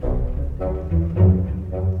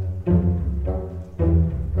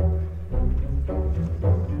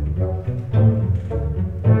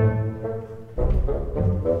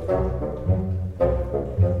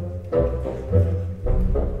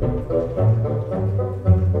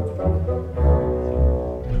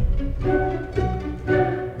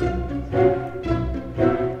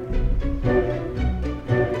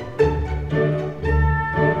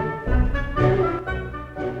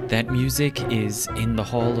music is In the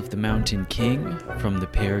Hall of the Mountain King from the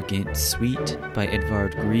Peer Gynt Suite by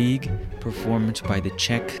Edvard Grieg, performed by the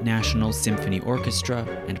Czech National Symphony Orchestra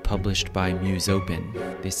and published by Muse Open.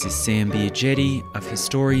 This is Sam Biaggetti of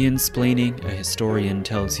Historiansplaining. A historian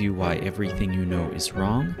tells you why everything you know is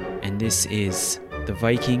wrong. And this is The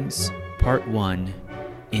Vikings, Part 1,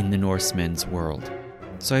 In the Norsemen's World.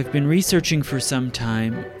 So I've been researching for some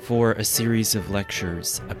time for a series of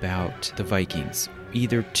lectures about the Vikings,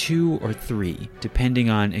 either 2 or 3,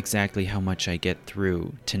 depending on exactly how much I get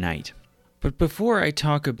through tonight. But before I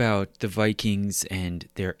talk about the Vikings and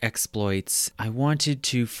their exploits, I wanted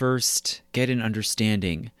to first get an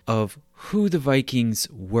understanding of who the Vikings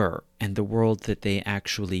were and the world that they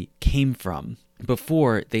actually came from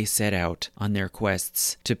before they set out on their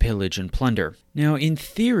quests to pillage and plunder. Now, in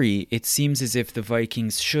theory, it seems as if the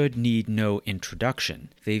Vikings should need no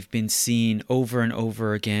introduction. They've been seen over and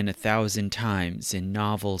over again 1,000 times in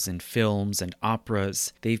novels and films and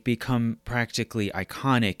operas. They've become practically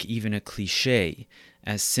iconic, even a cliché,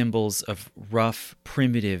 as symbols of rough,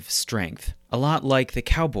 primitive strength. A lot like the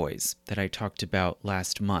cowboys that I talked about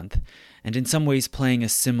last month, and in some ways playing a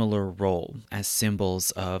similar role as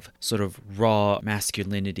symbols of sort of raw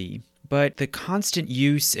masculinity. But the constant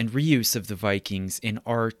use and reuse of the Vikings in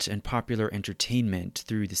art and popular entertainment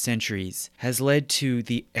through the centuries has led to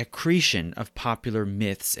the accretion of popular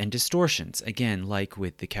myths and distortions, again, like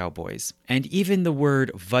with the cowboys. And even the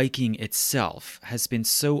word Viking itself has been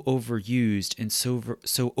so overused and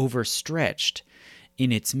so overstretched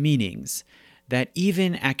in its meanings that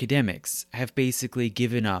even academics have basically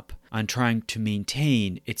given up on trying to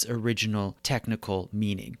maintain its original technical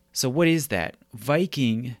meaning. So what is that?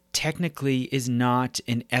 Viking technically is not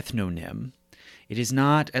an ethnonym. It is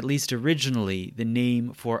not, at least originally, the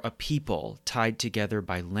name for a people tied together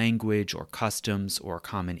by language or customs or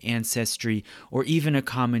common ancestry or even a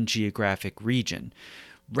common geographic region.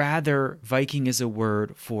 Rather, Viking is a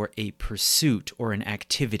word for a pursuit or an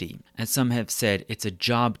activity. As some have said, it's a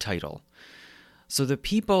job title. So the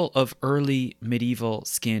people of early medieval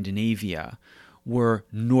Scandinavia were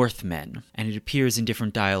Northmen, and it appears in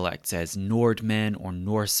different dialects as Nordmen or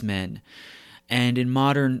Norsemen. And in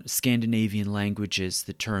modern Scandinavian languages,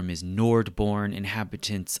 the term is Nordborn,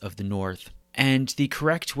 inhabitants of the north. And the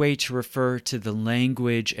correct way to refer to the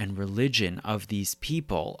language and religion of these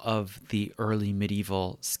people of the early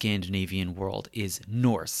medieval Scandinavian world is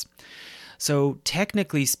Norse. So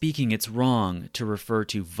technically speaking, it's wrong to refer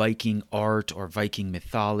to Viking art or Viking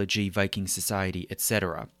mythology, Viking society,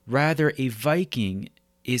 etc. Rather, a Viking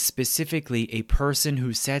is specifically a person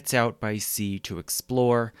who sets out by sea to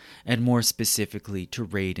explore, and more specifically to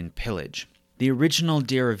raid and pillage. The original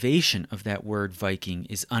derivation of that word Viking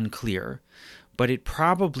is unclear, but it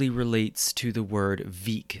probably relates to the word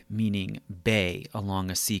vik, meaning bay along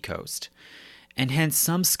a seacoast. And hence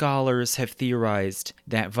some scholars have theorized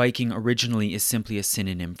that Viking originally is simply a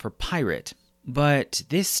synonym for pirate. But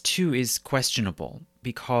this too is questionable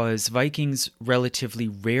because Vikings relatively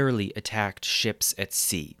rarely attacked ships at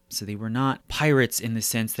sea. So they were not pirates in the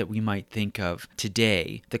sense that we might think of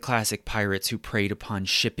today, the classic pirates who preyed upon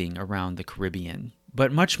shipping around the Caribbean.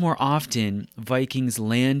 But much more often, Vikings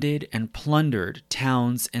landed and plundered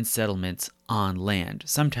towns and settlements on land,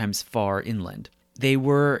 sometimes far inland. They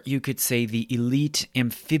were, you could say, the elite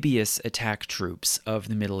amphibious attack troops of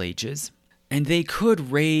the Middle Ages, and they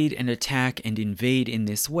could raid and attack and invade in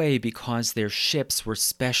this way because their ships were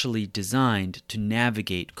specially designed to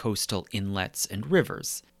navigate coastal inlets and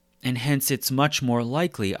rivers. And hence it's much more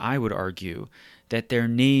likely, I would argue, that their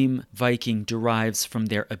name Viking derives from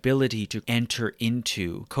their ability to enter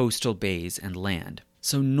into coastal bays and land.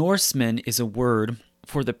 So Norsemen is a word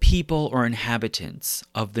for the people or inhabitants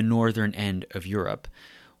of the northern end of Europe,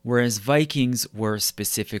 whereas Vikings were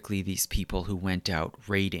specifically these people who went out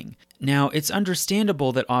raiding. Now, it's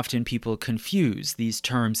understandable that often people confuse these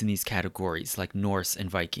terms in these categories, like Norse and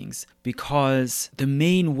Vikings, because the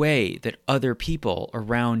main way that other people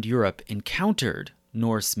around Europe encountered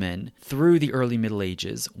Norsemen through the early Middle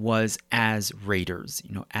Ages was as raiders,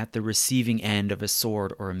 at the receiving end of a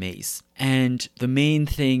sword or a mace. And the main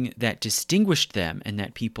thing that distinguished them and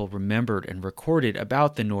that people remembered and recorded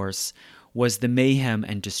about the Norse was the mayhem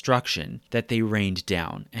and destruction that they rained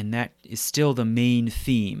down. And that is still the main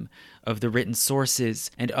theme of the written sources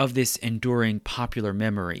and of this enduring popular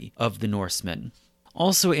memory of the Norsemen.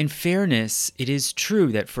 Also, in fairness, it is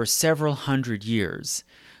true that for several hundred years,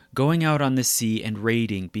 going out on the sea and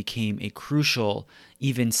raiding became a crucial,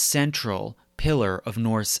 even central, pillar of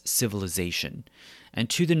Norse civilization. And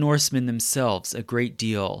to the Norsemen themselves, a great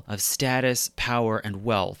deal of status, power, and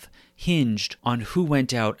wealth hinged on who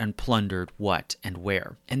went out and plundered what and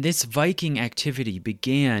where. And this Viking activity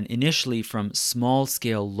began initially from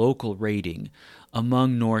small-scale local raiding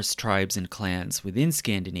among Norse tribes and clans within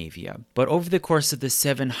Scandinavia. But over the course of the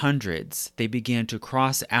 700s, they began to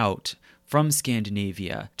cross out from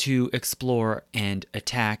Scandinavia to explore and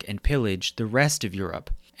attack and pillage the rest of Europe.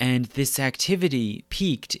 And this activity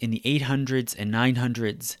peaked in the 800s and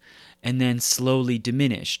 900s and then slowly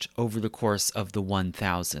diminished over the course of the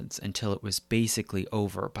 1000s until it was basically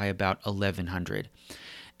over by about 1100.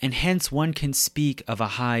 And hence one can speak of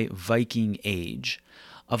a high Viking age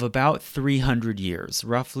of about 300 years,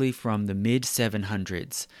 roughly from the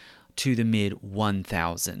mid-700s to the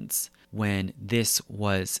mid-1000s, when this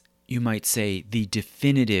was, you might say, the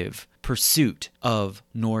definitive pursuit of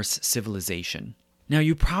Norse civilization. Now,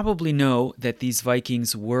 you probably know that these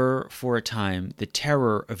Vikings were, for a time, the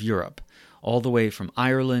terror of Europe, all the way from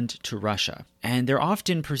Ireland to Russia. And they're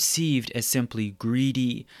often perceived as simply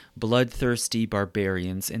greedy, bloodthirsty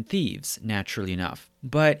barbarians and thieves, naturally enough.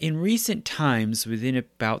 But in recent times, within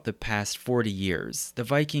about the past 40 years, the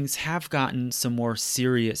Vikings have gotten some more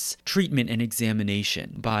serious treatment and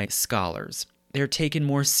examination by scholars. They're taken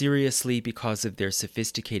more seriously because of their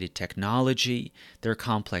sophisticated technology, their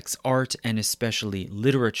complex art, and especially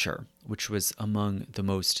literature, which was among the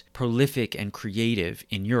most prolific and creative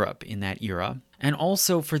in Europe in that era, and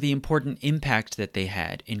also for the important impact that they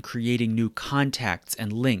had in creating new contacts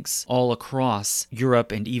and links all across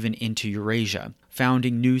Europe and even into Eurasia,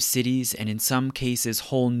 founding new cities and in some cases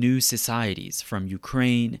whole new societies from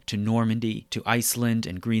Ukraine to Normandy to Iceland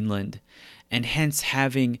and Greenland, and hence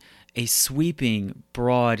having a sweeping,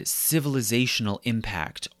 broad civilizational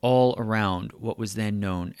impact all around what was then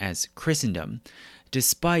known as Christendom,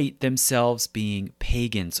 despite themselves being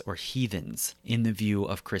pagans or heathens in the view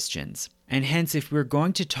of Christians. And hence, if we're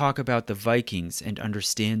going to talk about the Vikings and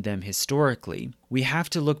understand them historically, we have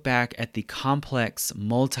to look back at the complex,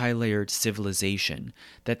 multi-layered civilization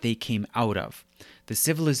that they came out of. The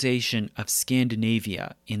civilization of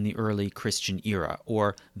Scandinavia in the early Christian era,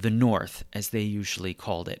 or the North, as they usually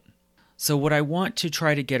called it. So what I want to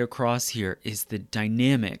try to get across here is the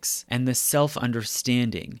dynamics and the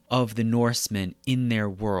self-understanding of the Norsemen in their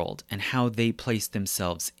world and how they place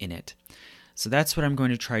themselves in it. So that's what I'm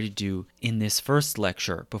going to try to do in this first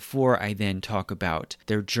lecture before I then talk about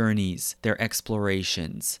their journeys, their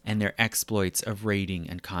explorations, and their exploits of raiding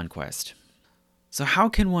and conquest. So how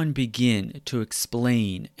can one begin to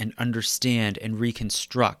explain and understand and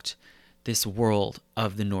reconstruct this world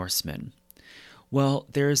of the Norsemen? Well,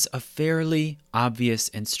 there's a fairly obvious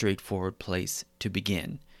and straightforward place to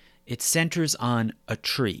begin. It centers on a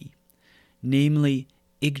tree, namely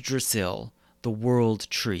Yggdrasil, the world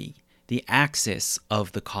tree, the axis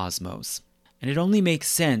of the cosmos. And it only makes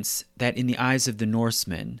sense that in the eyes of the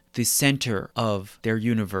Norsemen, the center of their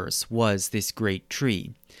universe was this great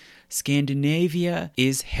tree. Scandinavia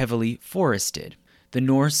is heavily forested. The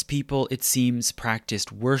Norse people, it seems,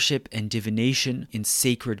 practiced worship and divination in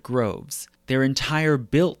sacred groves. Their entire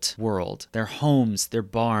built world, their homes, their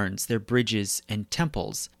barns, their bridges, and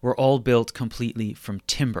temples were all built completely from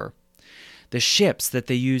timber. The ships that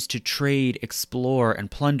they used to trade, explore,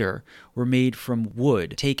 and plunder were made from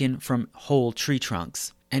wood taken from whole tree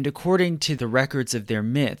trunks. And according to the records of their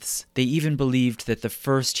myths, they even believed that the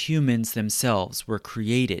first humans themselves were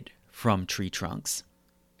created from tree trunks.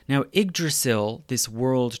 Now, Yggdrasil, this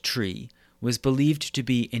world tree, was believed to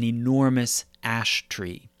be an enormous ash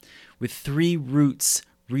tree, with 3 roots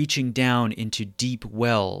reaching down into deep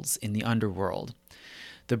wells in the underworld.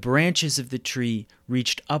 The branches of the tree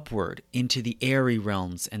reached upward into the airy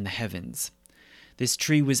realms and the heavens. This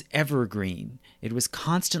tree was evergreen. It was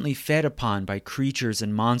constantly fed upon by creatures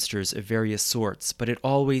and monsters of various sorts, but it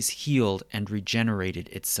always healed and regenerated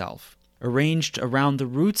itself. Arranged around the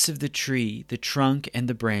roots of the tree, the trunk, and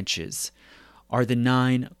the branches are the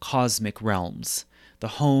 9 cosmic realms, the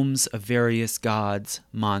homes of various gods,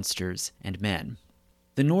 monsters, and men.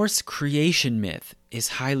 The Norse creation myth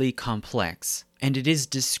is highly complex, and it is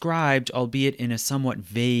described, albeit in a somewhat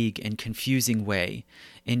vague and confusing way,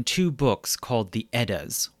 in 2 books called the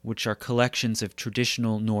Eddas, which are collections of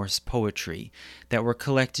traditional Norse poetry that were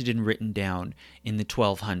collected and written down in the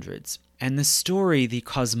 1200s. And the story, the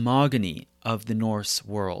cosmogony of the Norse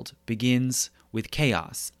world, begins with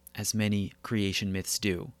chaos, as many creation myths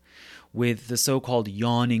do, with the so-called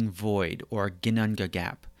yawning void, or Ginnunga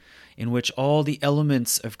gap, in which all the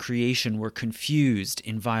elements of creation were confused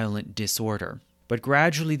in violent disorder. But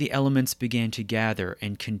gradually the elements began to gather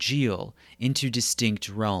and congeal into distinct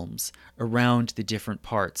realms around the different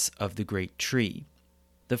parts of the great tree.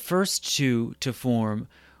 The first 2 to form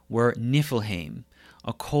were Niflheim,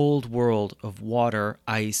 a cold world of water,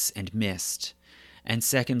 ice, and mist. And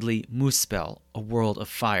secondly, Muspel, a world of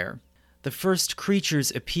fire. The first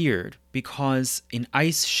creatures appeared because an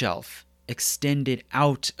ice shelf extended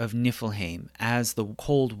out of Niflheim as the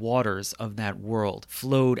cold waters of that world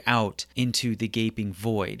flowed out into the gaping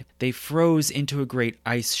void. They froze into a great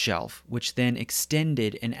ice shelf, which then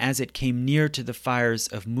extended, and as it came near to the fires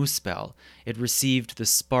of Muspel, it received the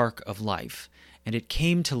spark of life, and it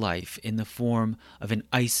came to life in the form of an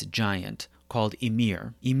ice giant called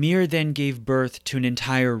Ymir. Ymir then gave birth to an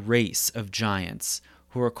entire race of giants,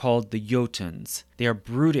 who are called the Jotuns. They are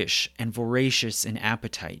brutish and voracious in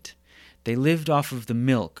appetite. They lived off of the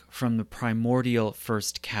milk from the primordial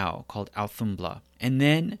first cow called Althumbla. And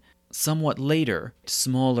then, somewhat later,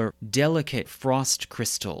 smaller, delicate frost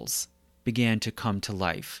crystals began to come to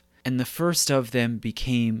life. And the first of them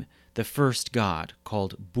became the first god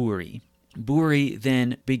called Buri. Buri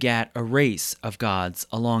then begat a race of gods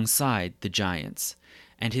alongside the giants.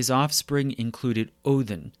 And his offspring included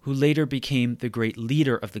Odin, who later became the great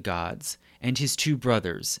leader of the gods, and his two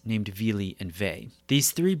brothers named Vili and Ve.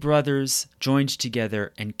 These three brothers joined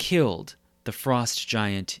together and killed the frost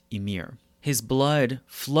giant Ymir. His blood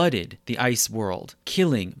flooded the ice world,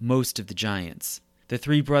 killing most of the giants. The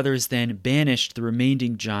three brothers then banished the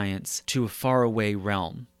remaining giants to a faraway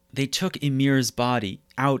realm. They took Ymir's body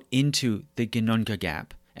out into the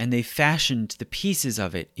Ginnungagap, and they fashioned the pieces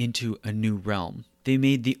of it into a new realm. They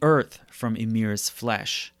made the earth from Ymir's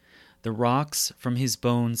flesh, the rocks from his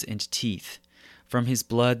bones and teeth. From his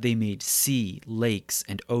blood they made sea, lakes,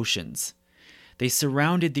 and oceans. They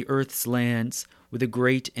surrounded the earth's lands with a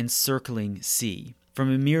great encircling sea.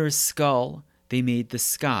 From Ymir's skull they made the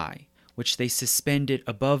sky, which they suspended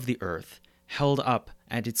above the earth, held up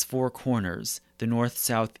at its four corners, the north,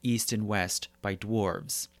 south, east, and west, by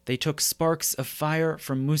dwarves. They took sparks of fire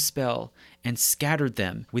from Muspel and scattered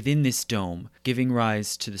them within this dome, giving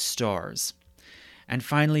rise to the stars. And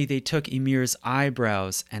finally they took Ymir's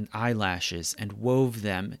eyebrows and eyelashes and wove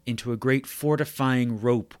them into a great fortifying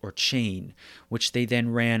rope or chain, which they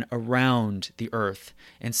then ran around the earth,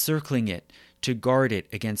 encircling it to guard it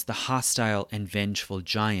against the hostile and vengeful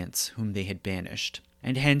giants whom they had banished.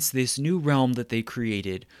 And hence this new realm that they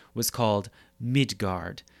created was called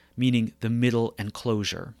Midgard, meaning the middle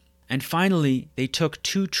enclosure. And finally, they took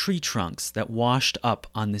two tree trunks that washed up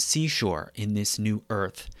on the seashore in this new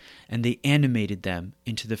earth, and they animated them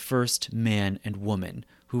into the first man and woman,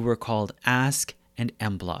 who were called Ask and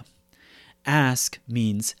Embla. Ask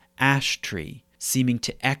means ash tree, seeming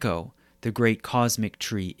to echo the great cosmic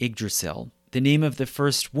tree Yggdrasil. The name of the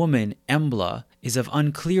first woman, Embla, is of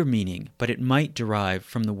unclear meaning, but it might derive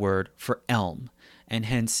from the word for elm, and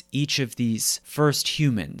hence each of these first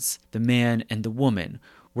humans, the man and the woman,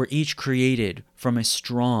 were each created from a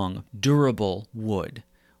strong, durable wood,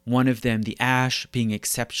 one of them the ash being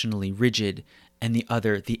exceptionally rigid, and the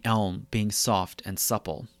other the elm being soft and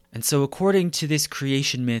supple. And so according to this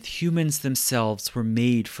creation myth, humans themselves were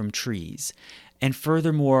made from trees, and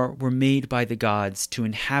furthermore were made by the gods to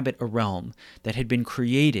inhabit a realm that had been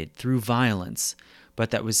created through violence, but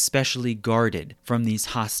that was specially guarded from these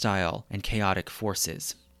hostile and chaotic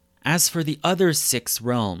forces. As for the other 6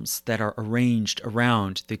 realms that are arranged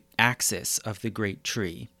around the axis of the great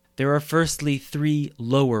tree, there are firstly 3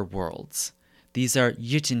 lower worlds. These are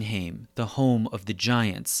Jotunheim, the home of the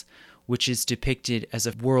giants, which is depicted as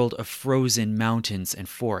a world of frozen mountains and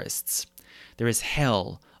forests. There is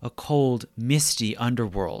Hel, a cold, misty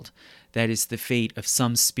underworld that is the fate of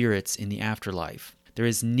some spirits in the afterlife. There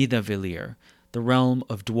is Nidavellir, the realm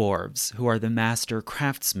of dwarves, who are the master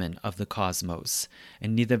craftsmen of the cosmos,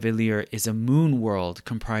 and Nidavellir is a moon world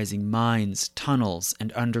comprising mines, tunnels,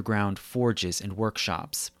 and underground forges and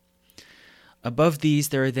workshops. Above these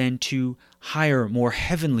there are then 2 higher, more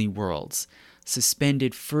heavenly worlds,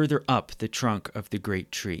 suspended further up the trunk of the great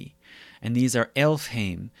tree, and these are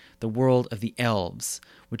Elfheim, the world of the elves,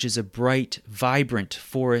 which is a bright, vibrant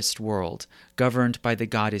forest world governed by the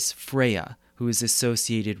goddess Freya, who is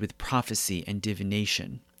associated with prophecy and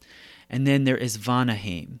divination. And then there is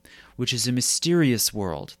Vanaheim, which is a mysterious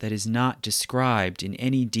world that is not described in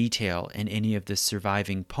any detail in any of the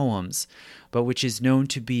surviving poems, but which is known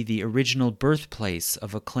to be the original birthplace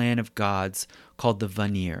of a clan of gods called the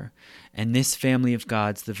Vanir. And this family of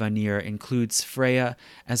gods, the Vanir, includes Freya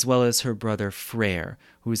as well as her brother Freyr,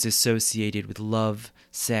 who is associated with love,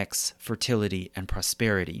 sex, fertility, and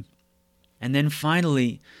prosperity. And then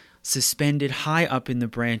finally, suspended high up in the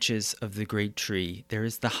branches of the great tree, there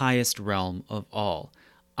is the highest realm of all,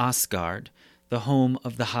 Asgard, the home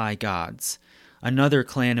of the high gods, another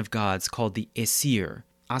clan of gods called the Aesir.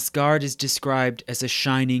 Asgard is described as a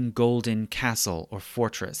shining golden castle or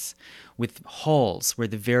fortress, with halls where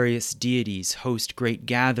the various deities host great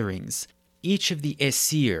gatherings. Each of the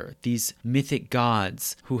Aesir, these mythic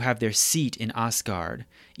gods who have their seat in Asgard,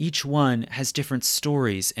 each one has different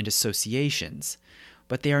stories and associations,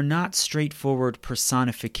 but they are not straightforward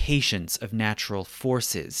personifications of natural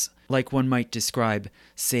forces, like one might describe,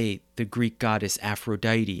 say, the Greek goddess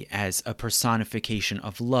Aphrodite as a personification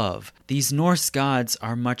of love. These Norse gods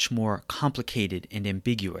are much more complicated and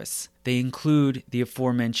ambiguous. They include the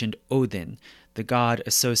aforementioned Odin, the god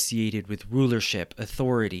associated with rulership,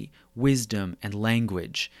 authority, wisdom, and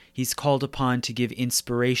language. He's called upon to give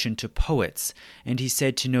inspiration to poets, and he's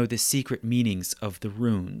said to know the secret meanings of the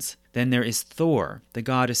runes. Then there is Thor, the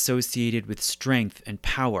god associated with strength and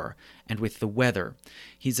power, and with the weather.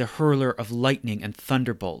 He's a hurler of lightning and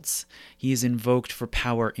thunderbolts. He is invoked for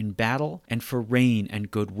power in battle and for rain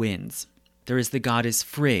and good winds. There is the goddess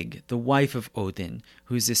Frigg, the wife of Odin,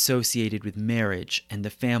 who is associated with marriage and the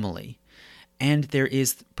family. And there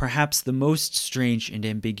is perhaps the most strange and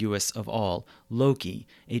ambiguous of all, Loki,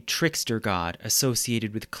 a trickster god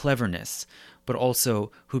associated with cleverness, but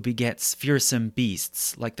also who begets fearsome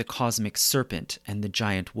beasts like the cosmic serpent and the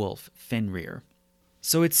giant wolf Fenrir.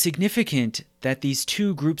 So it's significant that these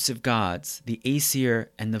two groups of gods, the Aesir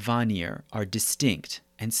and the Vanir, are distinct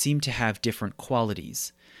and seem to have different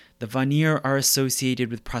qualities. The Vanir are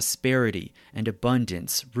associated with prosperity and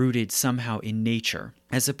abundance rooted somehow in nature,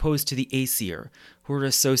 as opposed to the Aesir, who are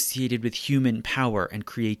associated with human power and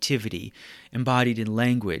creativity, embodied in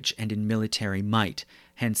language and in military might,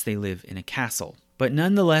 hence they live in a castle. But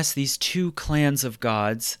nonetheless, these two clans of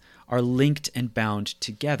gods are linked and bound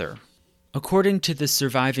together. According to the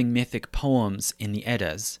surviving mythic poems in the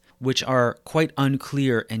Eddas, which are quite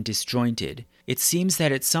unclear and disjointed, it seems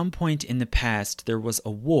that at some point in the past there was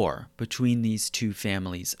a war between these two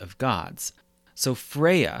families of gods. So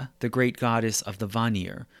Freya, the great goddess of the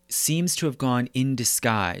Vanir, seems to have gone in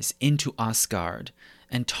disguise into Asgard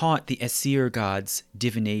and taught the Aesir gods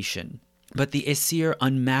divination. But the Aesir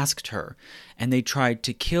unmasked her, and they tried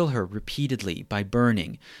to kill her repeatedly by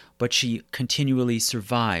burning, but she continually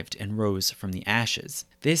survived and rose from the ashes.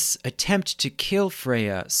 This attempt to kill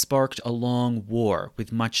Freya sparked a long war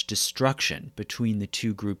with much destruction between the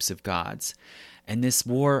two groups of gods, and this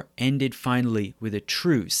war ended finally with a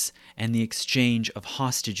truce and the exchange of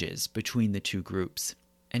hostages between the two groups.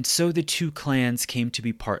 And so the two clans came to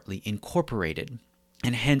be partly incorporated.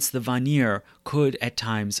 And hence the Vanir could at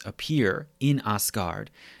times appear in Asgard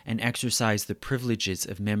and exercise the privileges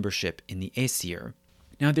of membership in the Aesir.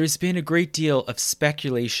 Now there's been a great deal of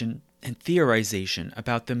speculation and theorization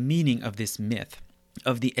about the meaning of this myth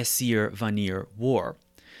of the Aesir-Vanir war.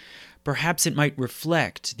 Perhaps it might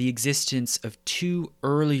reflect the existence of two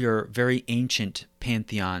earlier, very ancient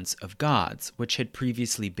pantheons of gods, which had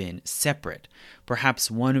previously been separate, perhaps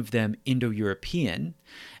one of them Indo-European,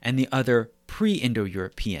 and the other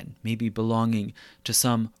pre-Indo-European, maybe belonging to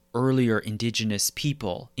some earlier indigenous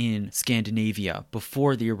people in Scandinavia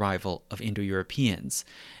before the arrival of Indo-Europeans.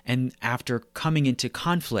 And after coming into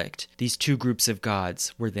conflict, these two groups of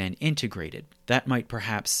gods were then integrated. That might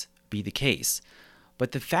perhaps be the case.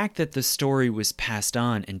 But the fact that the story was passed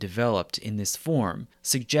on and developed in this form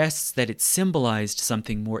suggests that it symbolized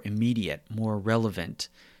something more immediate, more relevant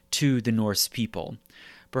to the Norse people.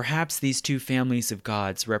 Perhaps these two families of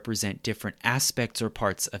gods represent different aspects or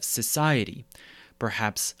parts of society,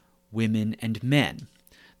 perhaps women and men.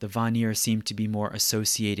 The Vanir seem to be more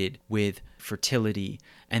associated with fertility,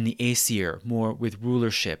 and the Aesir more with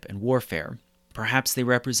rulership and warfare. Perhaps they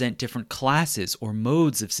represent different classes or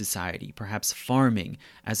modes of society, perhaps farming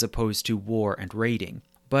as opposed to war and raiding.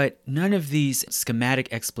 But none of these schematic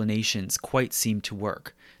explanations quite seem to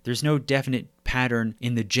work. There's no definite pattern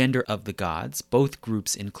in the gender of the gods. Both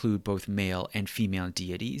groups include both male and female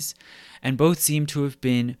deities, and both seem to have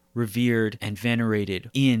been revered and venerated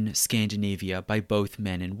in Scandinavia by both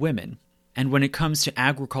men and women. And when it comes to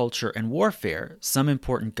agriculture and warfare, some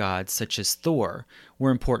important gods, such as Thor, were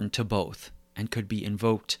important to both and could be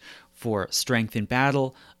invoked for strength in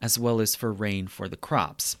battle as well as for rain for the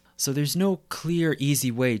crops. So there's no clear,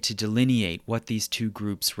 easy way to delineate what these two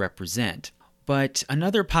groups represent. But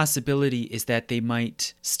another possibility is that they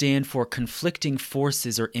might stand for conflicting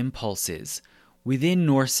forces or impulses within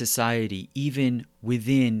Norse society, even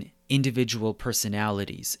within individual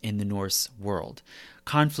personalities in the Norse world.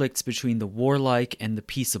 Conflicts between the warlike and the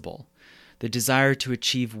peaceable. The desire to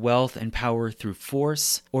achieve wealth and power through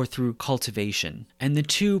force or through cultivation. And the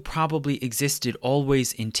two probably existed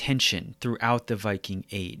always in tension throughout the Viking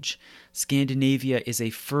Age. Scandinavia is a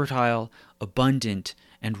fertile, abundant,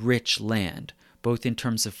 and rich land, both in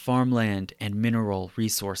terms of farmland and mineral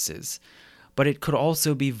resources. But it could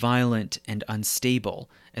also be violent and unstable,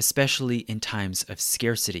 especially in times of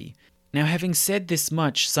scarcity. Now, having said this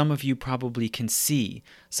much, some of you probably can see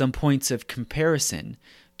some points of comparison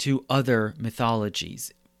to other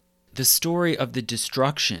mythologies. The story of the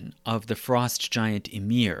destruction of the frost giant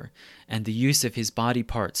Ymir and the use of his body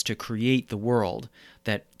parts to create the world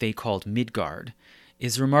that they called Midgard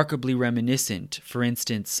is remarkably reminiscent, for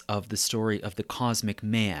instance, of the story of the cosmic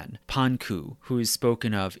man, Panku, who is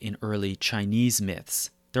spoken of in early Chinese myths.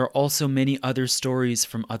 There are also many other stories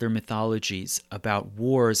from other mythologies about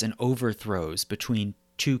wars and overthrows between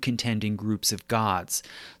two contending groups of gods,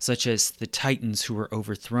 such as the Titans who were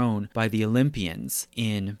overthrown by the Olympians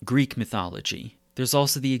in Greek mythology. There's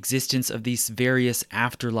also the existence of these various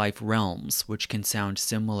afterlife realms, which can sound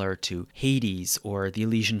similar to Hades or the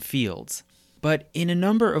Elysian Fields. But in a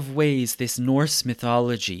number of ways, this Norse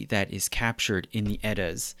mythology that is captured in the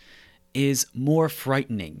Eddas is more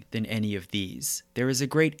frightening than any of these. There is a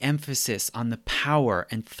great emphasis on the power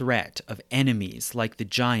and threat of enemies like the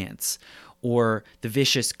giants or the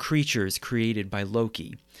vicious creatures created by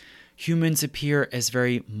Loki. Humans appear as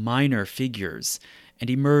very minor figures and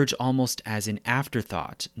emerge almost as an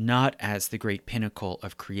afterthought, not as the great pinnacle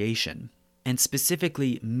of creation. And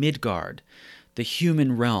specifically, Midgard, the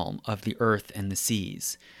human realm of the earth and the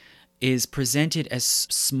seas, is presented as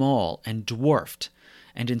small and dwarfed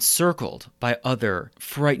and encircled by other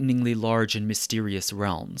frighteningly large and mysterious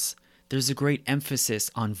realms. There's a great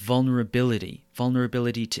emphasis on vulnerability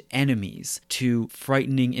to enemies, to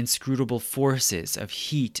frightening, inscrutable forces of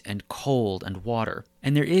heat and cold and water.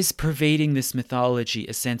 And there is pervading this mythology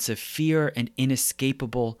a sense of fear and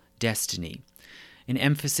inescapable destiny. An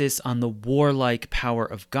emphasis on the warlike power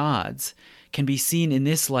of gods can be seen in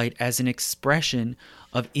this light as an expression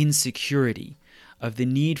of insecurity, of the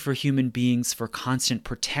need for human beings for constant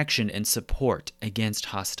protection and support against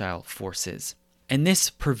hostile forces. And this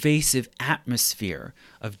pervasive atmosphere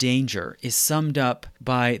of danger is summed up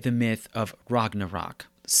by the myth of Ragnarok.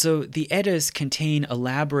 So the Eddas contain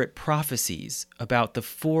elaborate prophecies about the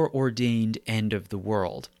foreordained end of the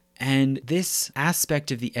world. And this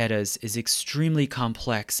aspect of the Eddas is extremely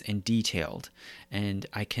complex and detailed, and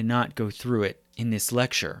I cannot go through it in this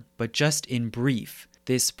lecture, but just in brief,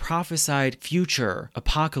 this prophesied future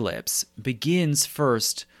apocalypse begins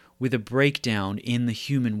first with a breakdown in the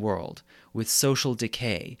human world, with social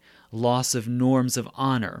decay, loss of norms of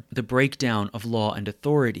honor, the breakdown of law and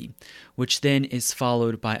authority, which then is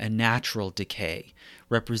followed by a natural decay,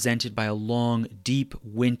 represented by a long, deep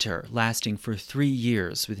winter lasting for 3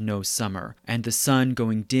 years with no summer, and the sun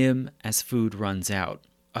going dim as food runs out.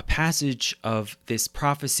 A passage of this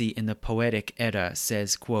prophecy in the Poetic Edda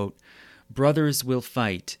says, quote, "Brothers will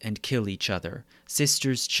fight and kill each other.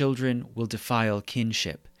 Sisters' children will defile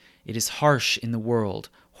kinship. It is harsh in the world,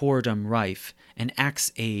 whoredom rife, an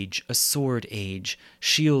axe age, a sword age,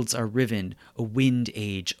 shields are riven, a wind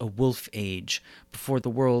age, a wolf age. Before the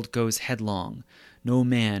world goes headlong, no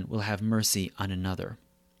man will have mercy on another."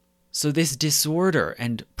 So this disorder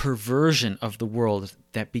and perversion of the world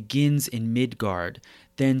that begins in Midgard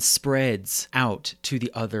then spreads out to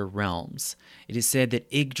the other realms. It is said that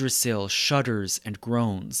Yggdrasil shudders and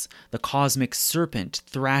groans, the cosmic serpent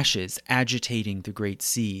thrashes, agitating the great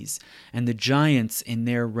seas, and the giants in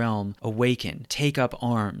their realm awaken, take up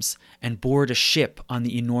arms, and board a ship on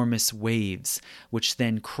the enormous waves, which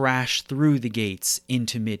then crash through the gates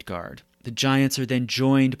into Midgard. The giants are then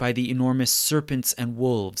joined by the enormous serpents and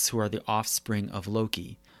wolves who are the offspring of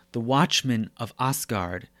Loki. The watchman of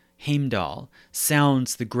Asgard, Heimdall,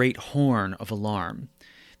 sounds the great horn of alarm.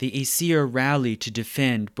 The Aesir rally to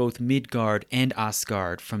defend both Midgard and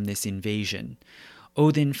Asgard from this invasion.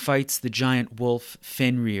 Odin fights the giant wolf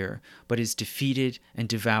Fenrir, but is defeated and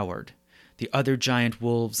devoured. The other giant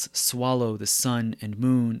wolves swallow the sun and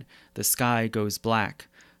moon. The sky goes black.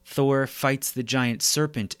 Thor fights the giant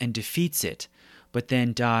serpent and defeats it, but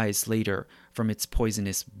then dies later from its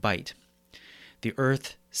poisonous bite. The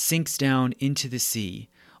earth sinks down into the sea.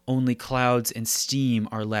 Only clouds and steam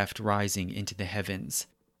are left rising into the heavens.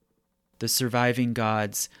 The surviving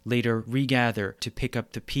gods later regather to pick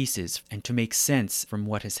up the pieces and to make sense from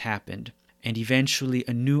what has happened. And eventually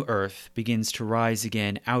a new earth begins to rise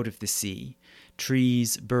again out of the sea.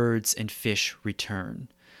 Trees, birds, and fish return.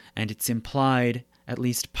 And it's implied, at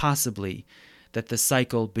least possibly, that the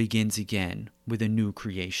cycle begins again with a new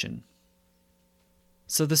creation.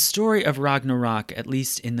 So the story of Ragnarok, at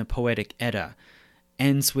least in the Poetic Edda,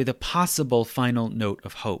 ends with a possible final note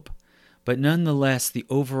of hope. But nonetheless, the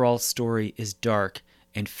overall story is dark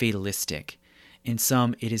and fatalistic. In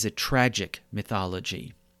some, it is a tragic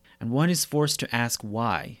mythology. And one is forced to ask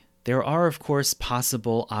why. There are, of course,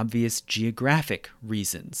 possible obvious geographic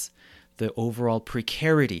reasons. The overall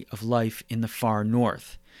precarity of life in the far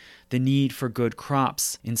north, the need for good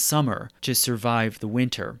crops in summer to survive the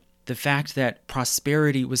winter, the fact that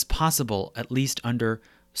prosperity was possible at least under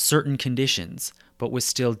certain conditions, but was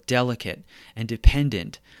still delicate and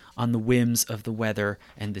dependent on the whims of the weather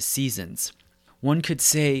and the seasons. One could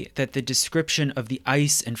say that the description of the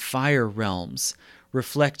ice and fire realms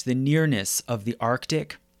reflect the nearness of the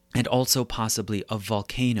Arctic and also possibly of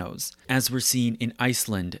volcanoes, as were seen in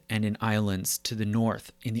Iceland and in islands to the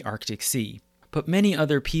north in the Arctic Sea. But many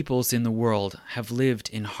other peoples in the world have lived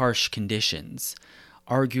in harsh conditions,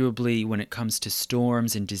 arguably, when it comes to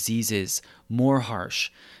storms and diseases, more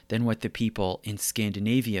harsh than what the people in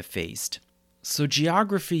Scandinavia faced. So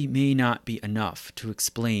geography may not be enough to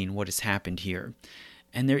explain what has happened here.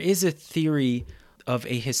 And there is a theory of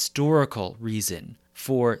a historical reason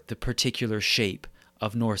for the particular shape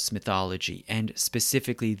of Norse mythology, and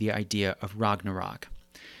specifically the idea of Ragnarok.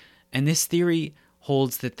 And this theory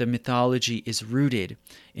holds that the mythology is rooted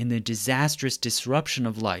in the disastrous disruption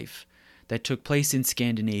of life that took place in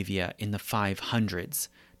Scandinavia in the 500s,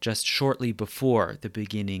 just shortly before the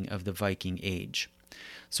beginning of the Viking Age.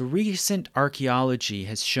 So recent archaeology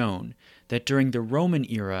has shown that during the Roman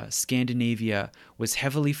era, Scandinavia was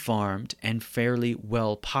heavily farmed and fairly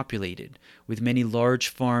well populated, with many large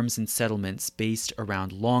farms and settlements based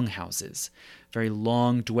around longhouses, very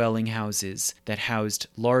long dwelling houses that housed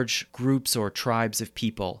large groups or tribes of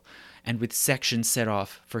people, and with sections set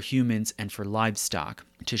off for humans and for livestock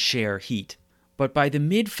to share heat. But by the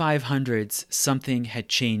mid-500s, something had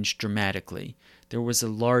changed dramatically. There was a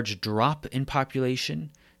large drop in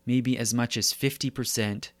population, maybe as much as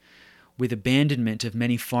 50%, with abandonment of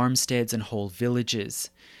many farmsteads and whole villages,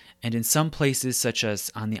 and in some places, such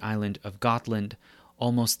as on the island of Gotland,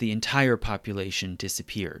 almost the entire population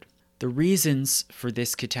disappeared. The reasons for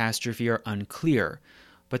this catastrophe are unclear,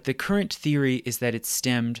 but the current theory is that it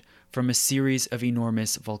stemmed from a series of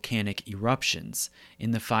enormous volcanic eruptions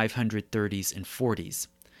in the 530s and 40s.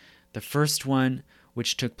 The first one,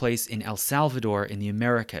 which took place in El Salvador in the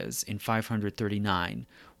Americas in 539,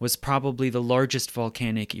 was probably the largest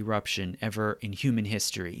volcanic eruption ever in human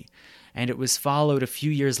history, and it was followed a few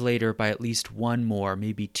years later by at least one more,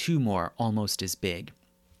 maybe two more, almost as big.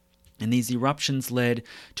 And these eruptions led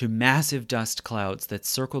to massive dust clouds that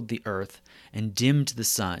circled the earth and dimmed the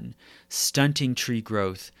sun, stunting tree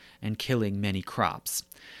growth and killing many crops.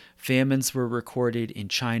 Famines were recorded in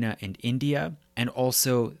China and India, and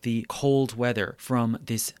also the cold weather from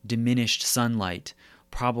this diminished sunlight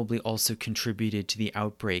probably also contributed to the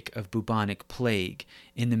outbreak of bubonic plague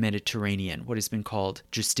in the Mediterranean, what has been called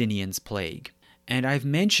Justinian's plague. And I've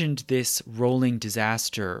mentioned this rolling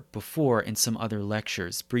disaster before in some other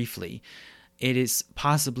lectures briefly. It is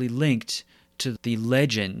possibly linked to the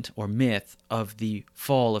legend or myth of the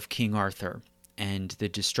fall of King Arthur and the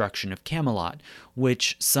destruction of Camelot,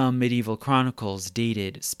 which some medieval chronicles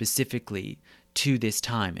dated specifically to this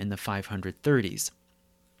time in the 530s.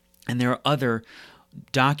 And there are other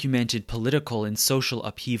documented political and social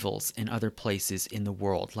upheavals in other places in the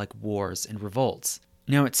world, like wars and revolts.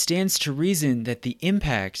 Now, it stands to reason that the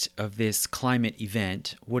impact of this climate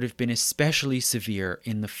event would have been especially severe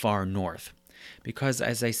in the far north, because,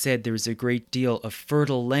 as I said, there is a great deal of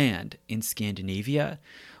fertile land in Scandinavia,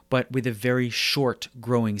 but with a very short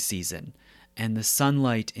growing season, and the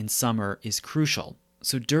sunlight in summer is crucial.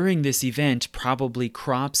 So during this event, probably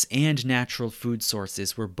crops and natural food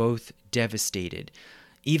sources were both devastated,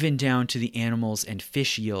 even down to the animals and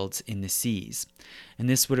fish yields in the seas. And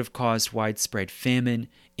this would have caused widespread famine,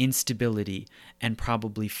 instability, and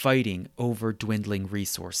probably fighting over dwindling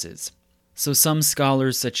resources. So some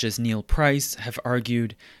scholars, such as Neil Price, have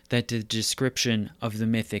argued that the description of the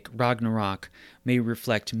mythic Ragnarok may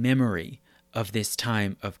reflect memory of this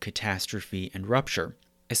time of catastrophe and rupture,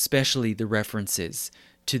 especially the references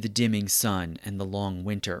to the dimming sun and the long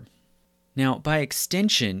winter. Now, by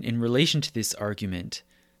extension, in relation to this argument,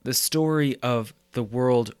 the story of the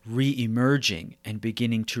world re-emerging and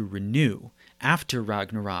beginning to renew after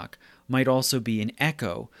Ragnarok might also be an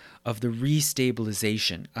echo of the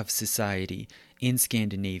restabilization of society in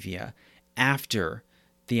Scandinavia after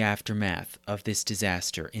the aftermath of this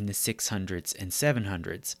disaster in the 600s and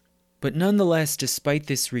 700s. But nonetheless, despite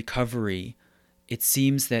this recovery, it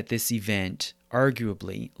seems that this event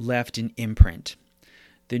arguably left an imprint.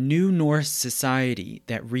 The new Norse society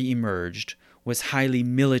that re-emerged was highly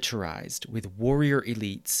militarized with warrior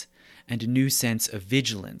elites and a new sense of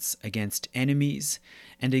vigilance against enemies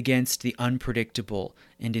and against the unpredictable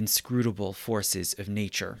and inscrutable forces of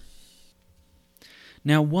nature.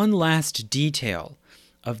 Now, one last detail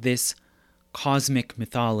of this cosmic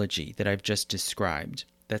mythology that I've just described,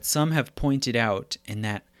 that some have pointed out and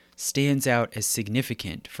that stands out as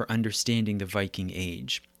significant for understanding the Viking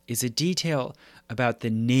Age, is a detail about the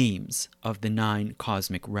names of the 9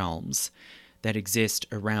 cosmic realms that exist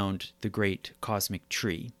around the great cosmic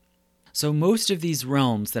tree. So most of these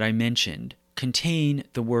realms that I mentioned contain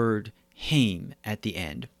the word heim at the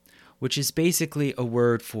end, which is basically a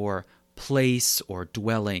word for place or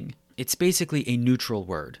dwelling. It's basically a neutral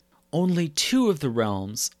word. Only 2 of the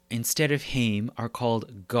realms, instead of heim, are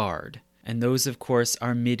called gard, and those, of course,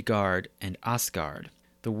 are Midgard and Asgard,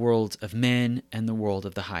 the world of men and the world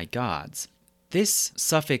of the high gods. This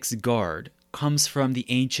suffix gard comes from the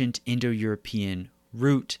ancient Indo-European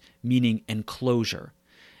root meaning enclosure,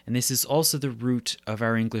 and this is also the root of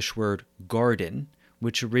our English word garden,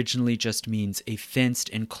 which originally just means a fenced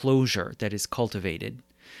enclosure that is cultivated.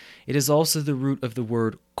 It is also the root of the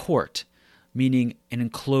word court, meaning an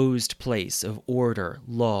enclosed place of order,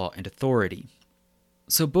 law, and authority.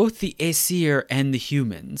 So both the Aesir and the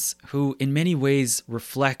humans, who in many ways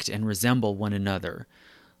reflect and resemble one another,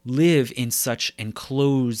 live in such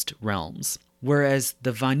enclosed realms, whereas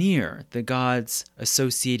the Vanir, the gods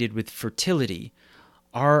associated with fertility,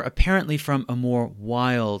 are apparently from a more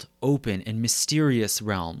wild, open, and mysterious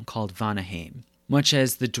realm called Vanaheim, much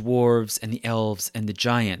as the dwarves and the elves and the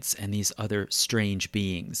giants and these other strange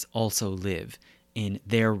beings also live in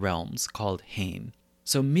their realms called Heim.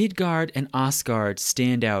 So Midgard and Asgard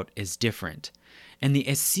stand out as different, and the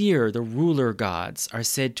Aesir, the ruler gods, are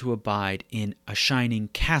said to abide in a shining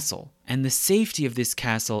castle, and the safety of this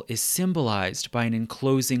castle is symbolized by an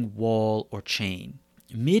enclosing wall or chain.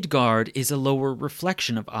 Midgard is a lower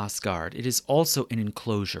reflection of Asgard. It is also an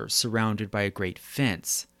enclosure surrounded by a great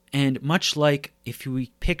fence. And much like if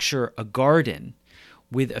we picture a garden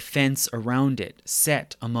with a fence around it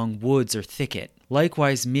set among woods or thicket,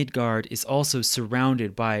 likewise Midgard is also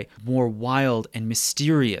surrounded by more wild and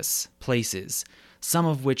mysterious places, some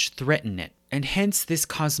of which threaten it. And hence this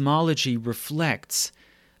cosmology reflects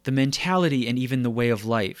the mentality and even the way of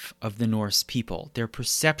life of the Norse people, their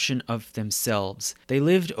perception of themselves. They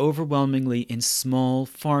lived overwhelmingly in small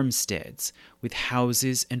farmsteads with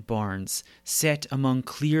houses and barns set among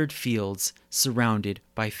cleared fields surrounded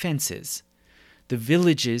by fences. The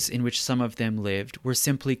villages in which some of them lived were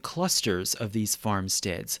simply clusters of these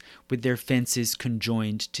farmsteads with their fences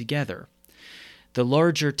conjoined together. The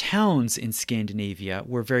larger towns in Scandinavia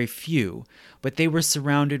were very few, but they were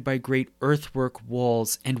surrounded by great earthwork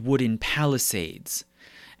walls and wooden palisades,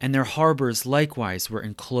 and their harbors likewise were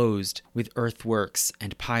enclosed with earthworks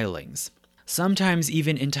and pilings. Sometimes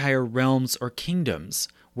even entire realms or kingdoms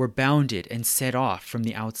were bounded and set off from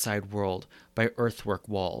the outside world by earthwork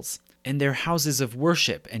walls, and their houses of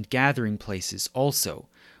worship and gathering places also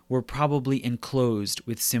were probably enclosed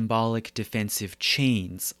with symbolic defensive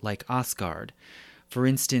chains like Asgard. For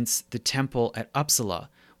instance, the temple at Uppsala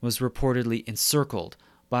was reportedly encircled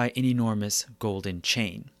by an enormous golden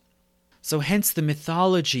chain. So hence the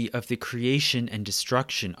mythology of the creation and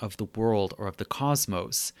destruction of the world or of the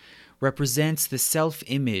cosmos represents the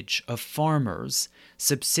self-image of farmers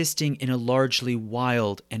subsisting in a largely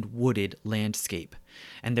wild and wooded landscape,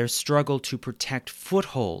 and their struggle to protect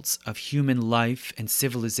footholds of human life and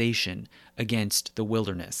civilization against the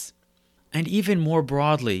wilderness. And even more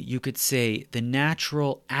broadly, you could say the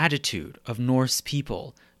natural attitude of Norse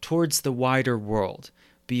people towards the wider world,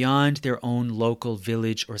 beyond their own local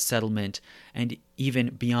village or settlement, and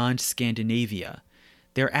even beyond Scandinavia.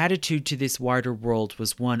 Their attitude to this wider world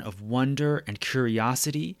was one of wonder and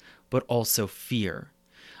curiosity, but also fear,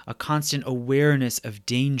 a constant awareness of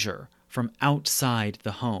danger from outside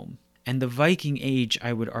the home. And the Viking Age,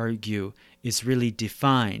 I would argue, is really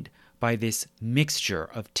defined by this mixture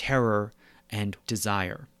of terror and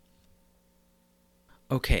desire.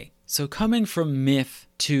 Okay, so coming from myth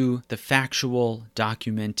to the factual,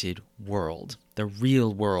 documented world, the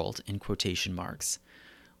real world in quotation marks,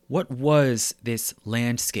 what was this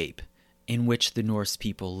landscape in which the Norse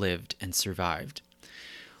people lived and survived?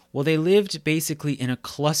 Well, they lived basically in a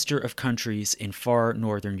cluster of countries in far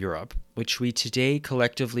northern Europe, which we today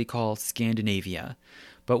collectively call Scandinavia,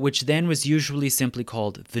 but which then was usually simply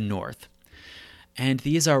called the North. And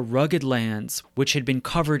these are rugged lands which had been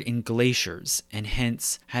covered in glaciers and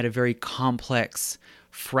hence had a very complex,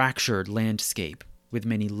 fractured landscape with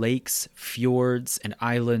many lakes, fjords, and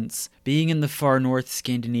islands. Being in the far north,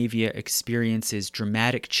 Scandinavia experiences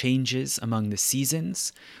dramatic changes among the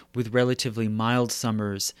seasons, with relatively mild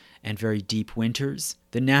summers and very deep winters.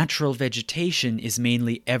 The natural vegetation is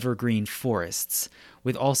mainly evergreen forests,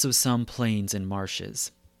 with also some plains and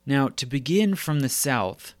marshes. Now, to begin from the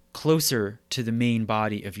south, closer to the main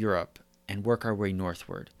body of Europe, and work our way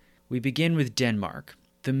northward, we begin with Denmark.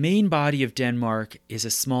 The main body of Denmark is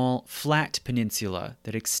a small, flat peninsula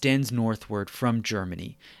that extends northward from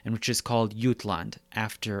Germany, and which is called Jutland,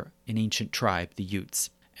 after an ancient tribe, the Utes.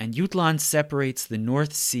 And Jutland separates the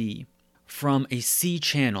North Sea from a sea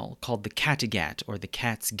channel called the Kattegat, or the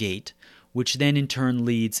Cat's Gate, which then in turn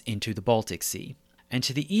leads into the Baltic Sea. And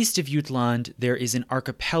to the east of Jutland, there is an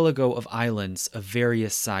archipelago of islands of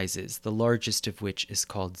various sizes, the largest of which is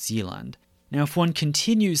called Zealand. Now, if one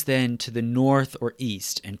continues then to the north or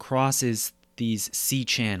east and crosses these sea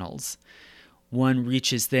channels, one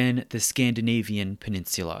reaches then the Scandinavian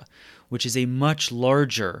peninsula, which is a much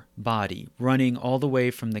larger body running all the way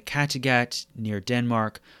from the Kattegat near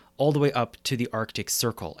Denmark all the way up to the Arctic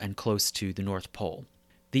Circle and close to the North Pole.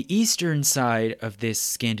 The eastern side of this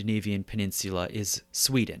Scandinavian peninsula is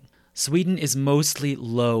Sweden. Sweden is mostly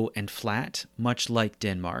low and flat, much like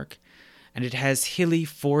Denmark, and it has hilly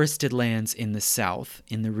forested lands in the south,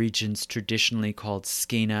 in the regions traditionally called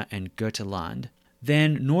Skåne and Götaland.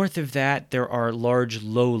 Then north of that, there are large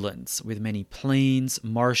lowlands with many plains,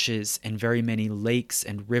 marshes, and very many lakes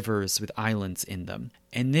and rivers with islands in them.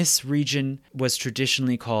 And this region was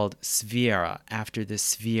traditionally called Svea, after the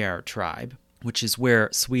Svear tribe, which is where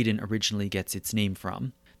Sweden originally gets its name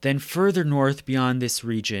from. Then further north beyond this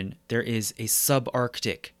region, there is a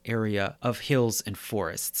subarctic area of hills and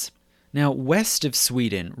forests. Now, west of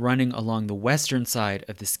Sweden, running along the western side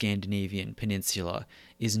of the Scandinavian peninsula,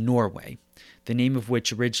 is Norway, the name of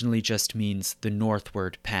which originally just means the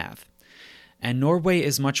northward path. And Norway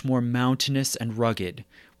is much more mountainous and rugged,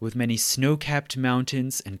 with many snow-capped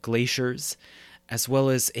mountains and glaciers, as well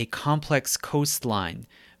as a complex coastline,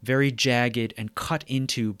 very jagged and cut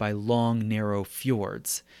into by long, narrow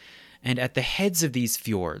fjords. And at the heads of these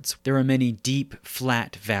fjords, there are many deep,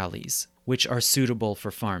 flat valleys, which are suitable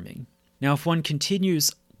for farming. Now, if one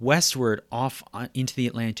continues westward off into the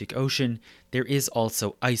Atlantic Ocean, there is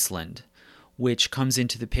also Iceland, which comes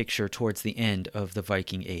into the picture towards the end of the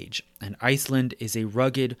Viking Age. And Iceland is a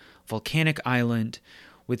rugged, volcanic island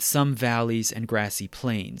with some valleys and grassy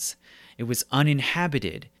plains. It was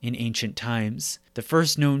uninhabited in ancient times. The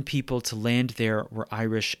first known people to land there were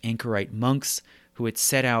Irish anchorite monks who had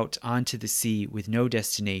set out onto the sea with no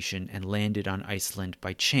destination and landed on Iceland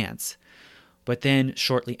by chance. But then,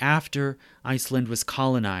 shortly after, Iceland was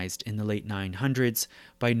colonized in the late 900s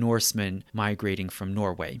by Norsemen migrating from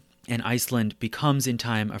Norway. And Iceland becomes in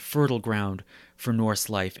time a fertile ground for Norse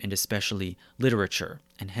life and especially literature.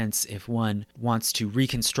 And hence, if one wants to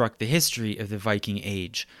reconstruct the history of the Viking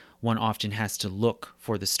Age, one often has to look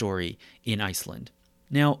for the story in Iceland.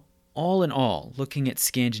 Now, all in all, looking at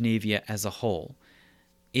Scandinavia as a whole,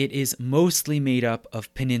 it is mostly made up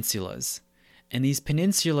of peninsulas. And these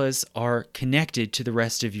peninsulas are connected to the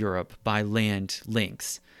rest of Europe by land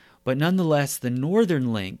links. But nonetheless, the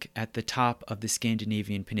northern link at the top of the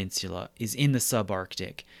Scandinavian peninsula is in the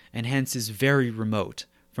subarctic, and hence is very remote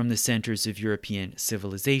from the centers of European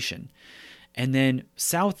civilization. And then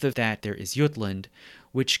south of that, there is Jutland,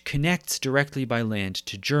 which connects directly by land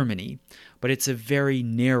to Germany, but it's a very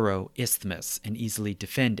narrow isthmus and easily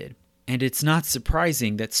defended. And it's not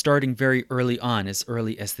surprising that starting very early on, as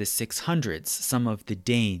early as the 600s, some of the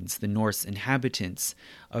Danes, the Norse inhabitants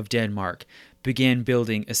of Denmark, began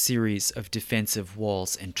building a series of defensive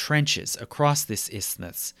walls and trenches across this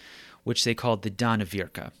isthmus, which they called the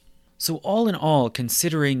Danevirke. So all in all,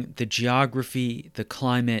 considering the geography, the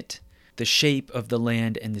climate, the shape of the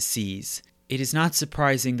land and the seas, it is not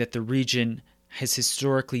surprising that the region has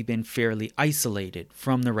historically been fairly isolated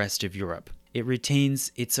from the rest of Europe. It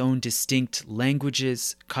retains its own distinct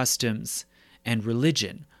languages, customs, and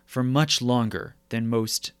religion for much longer than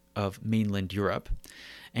most of mainland Europe.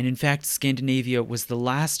 And in fact, Scandinavia was the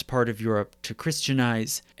last part of Europe to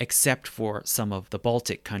Christianize, except for some of the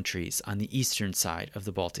Baltic countries on the eastern side of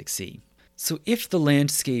the Baltic Sea. So if the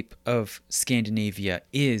landscape of Scandinavia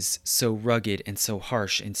is so rugged and so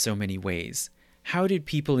harsh in so many ways, how did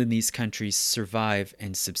people in these countries survive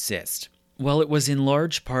and subsist? Well, it was in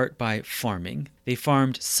large part by farming. They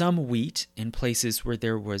farmed some wheat in places where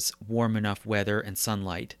there was warm enough weather and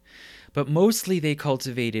sunlight, but mostly they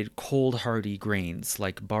cultivated cold-hardy grains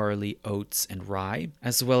like barley, oats, and rye,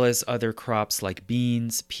 as well as other crops like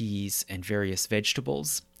beans, peas, and various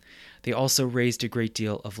vegetables. They also raised a great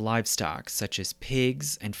deal of livestock, such as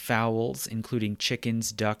pigs and fowls, including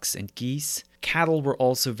chickens, ducks, and geese. Cattle were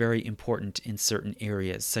also very important in certain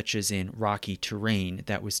areas, such as in rocky terrain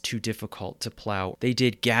that was too difficult to plow. They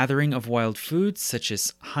did gathering of wild foods, such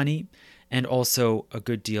as honey, and also a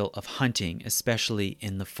good deal of hunting, especially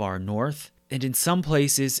in the far north. And in some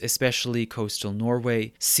places, especially coastal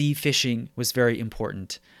Norway, sea fishing was very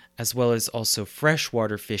important, as well as also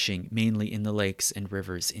freshwater fishing, mainly in the lakes and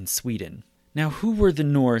rivers in Sweden. Now, who were the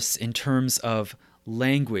Norse in terms of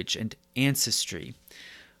language and ancestry?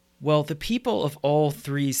 Well, the people of all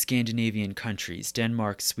three Scandinavian countries,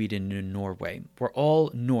 Denmark, Sweden, and Norway, were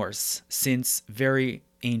all Norse since very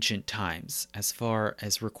ancient times, as far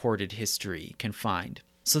as recorded history can find.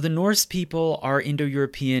 So the Norse people are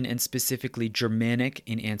Indo-European and specifically Germanic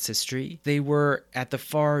in ancestry. They were at the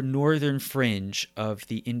far northern fringe of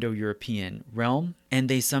the Indo-European realm, and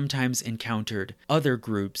they sometimes encountered other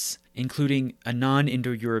groups, including a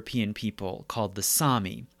non-Indo-European people called the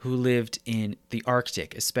Sami, who lived in the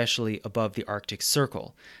Arctic, especially above the Arctic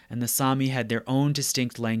Circle. And the Sami had their own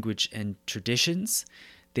distinct language and traditions.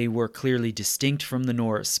 They were clearly distinct from the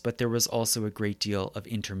Norse, but there was also a great deal of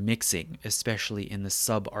intermixing, especially in the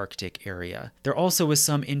subarctic area. There also was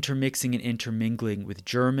some intermixing and intermingling with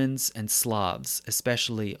Germans and Slavs,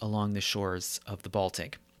 especially along the shores of the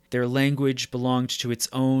Baltic. Their language belonged to its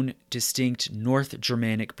own distinct North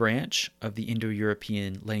Germanic branch of the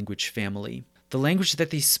Indo-European language family. The language that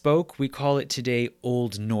they spoke, we call it today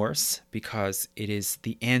Old Norse, because it is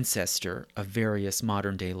the ancestor of various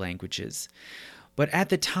modern-day languages. But at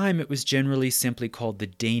the time, it was generally simply called the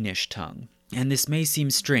Danish tongue. And this may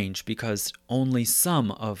seem strange because only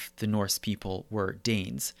some of the Norse people were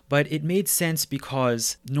Danes. But it made sense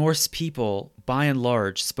because Norse people, by and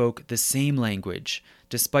large, spoke the same language.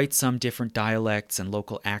 Despite some different dialects and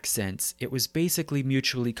local accents, it was basically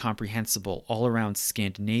mutually comprehensible all around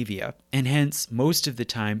Scandinavia. And hence, most of the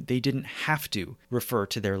time, they didn't have to refer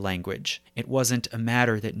to their language. It wasn't a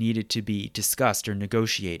matter that needed to be discussed or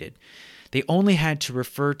negotiated. They only had to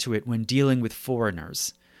refer to it when dealing with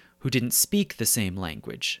foreigners who didn't speak the same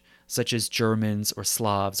language, such as Germans or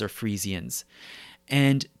Slavs or Frisians.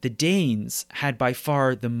 And the Danes had by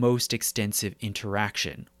far the most extensive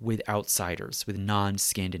interaction with outsiders, with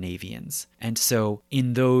non-Scandinavians. And so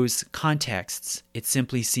in those contexts, it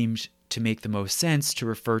simply seemed to make the most sense to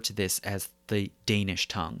refer to this as the Danish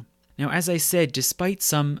tongue. Now, as I said, despite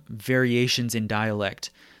some variations in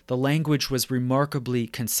dialect, the language was remarkably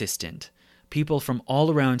consistent. People from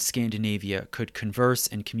all around Scandinavia could converse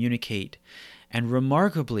and communicate, and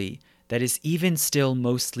remarkably, that is even still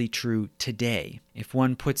mostly true today. If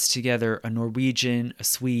one puts together a Norwegian, a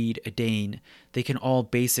Swede, a Dane, they can all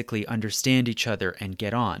basically understand each other and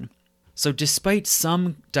get on. So despite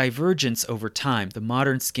some divergence over time, the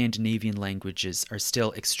modern Scandinavian languages are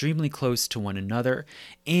still extremely close to one another,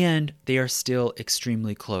 and they are still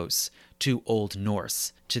extremely close to Old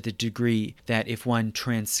Norse, to the degree that if one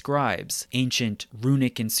transcribes ancient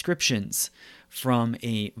runic inscriptions from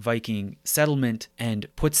a Viking settlement and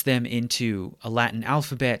puts them into a Latin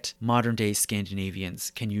alphabet, modern-day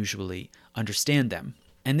Scandinavians can usually understand them.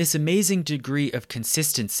 And this amazing degree of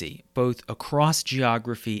consistency, both across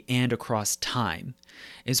geography and across time,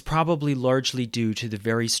 is probably largely due to the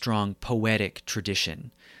very strong poetic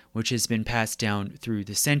tradition, which has been passed down through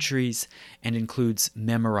the centuries and includes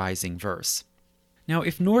memorizing verse. Now,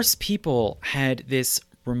 if Norse people had this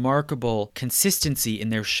remarkable consistency in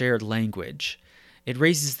their shared language, it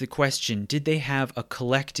raises the question, did they have a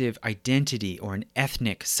collective identity or an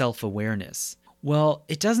ethnic self-awareness? Well,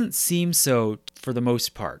 it doesn't seem so for the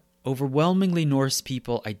most part. Overwhelmingly, Norse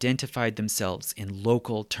people identified themselves in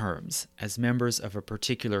local terms as members of a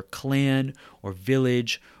particular clan or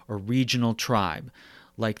village or regional tribe,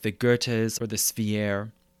 like the Gothas or the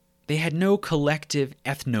Svier. They had no collective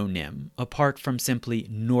ethnonym apart from simply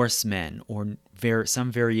Norsemen or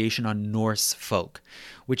some variation on Norse folk,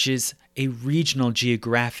 which is a regional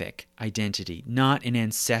geographic identity, not an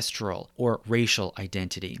ancestral or racial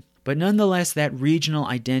identity. But nonetheless, that regional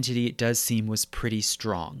identity, it does seem, was pretty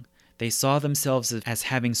strong. They saw themselves as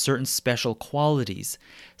having certain special qualities,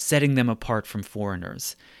 setting them apart from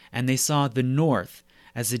foreigners. And they saw the North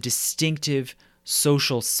as a distinctive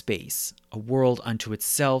social space, a world unto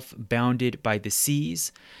itself, bounded by the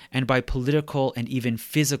seas and by political and even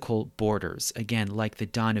physical borders, again, like the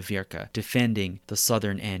Danevirke, defending the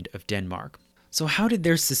southern end of Denmark. So how did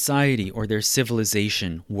their society or their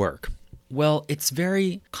civilization work? Well, it's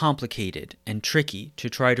very complicated and tricky to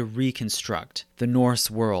try to reconstruct the Norse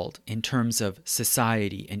world in terms of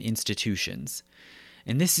society and institutions.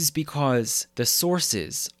 And this is because the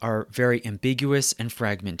sources are very ambiguous and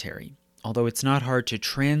fragmentary. Although it's not hard to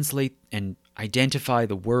translate and identify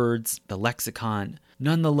the words, the lexicon,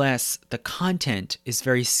 nonetheless, the content is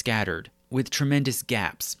very scattered with tremendous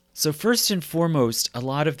gaps. So first and foremost, a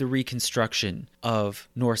lot of the reconstruction of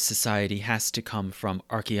Norse society has to come from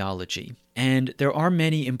archaeology. And there are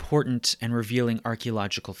many important and revealing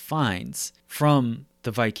archaeological finds from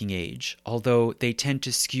the Viking Age, although they tend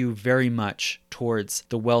to skew very much towards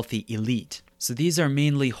the wealthy elite. So these are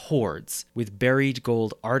mainly hoards with buried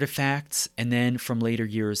gold artifacts, and then from later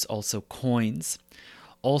years also coins.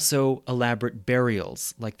 Also elaborate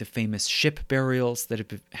burials, like the famous ship burials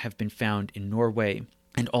that have been found in Norway,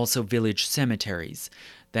 and also village cemeteries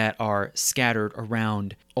that are scattered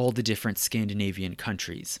around all the different Scandinavian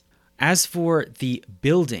countries. As for the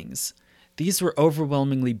buildings, these were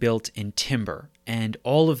overwhelmingly built in timber, and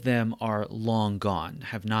all of them are long gone,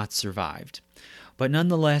 have not survived. But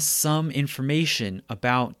nonetheless, some information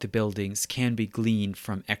about the buildings can be gleaned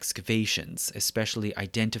from excavations, especially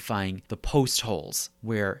identifying the post holes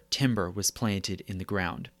where timber was planted in the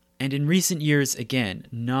ground. And in recent years, again,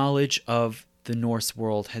 knowledge of the Norse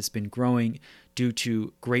world has been growing due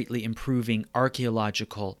to greatly improving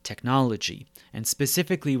archaeological technology. And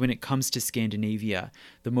specifically when it comes to Scandinavia,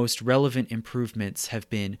 the most relevant improvements have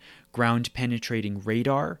been ground-penetrating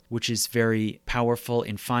radar, which is very powerful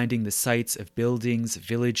in finding the sites of buildings,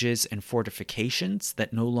 villages, and fortifications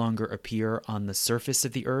that no longer appear on the surface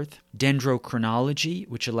of the earth. Dendrochronology,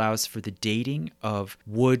 which allows for the dating of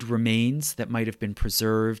wood remains that might have been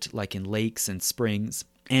preserved, like in lakes and springs.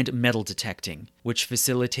 And metal detecting, which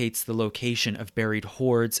facilitates the location of buried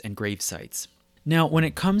hoards and grave sites. Now, when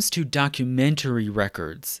it comes to documentary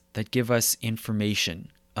records that give us information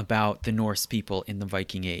about the Norse people in the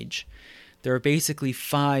Viking Age, there are basically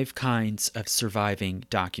 5 kinds of surviving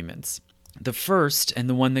documents. The first, and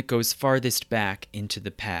the one that goes farthest back into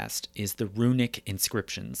the past, is the runic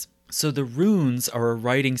inscriptions. So the runes are a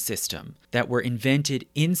writing system that were invented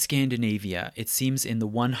in Scandinavia, it seems in the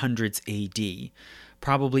 100s AD,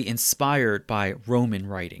 probably inspired by Roman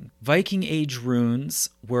writing. Viking Age runes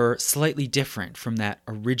were slightly different from that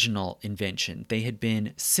original invention. They had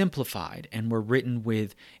been simplified and were written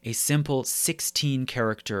with a simple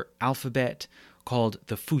 16-character alphabet called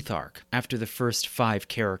the Futhark, after the first 5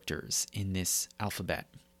 characters in this alphabet.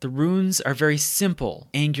 The runes are very simple,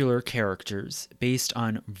 angular characters based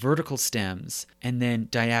on vertical stems and then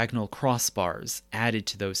diagonal crossbars added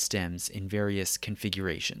to those stems in various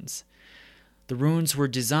configurations. The runes were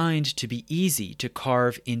designed to be easy to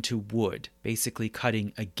carve into wood, basically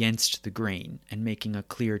cutting against the grain and making a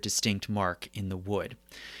clear, distinct mark in the wood.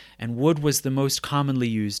 And wood was the most commonly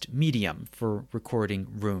used medium for recording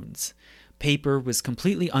runes. Paper was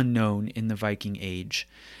completely unknown in the Viking Age,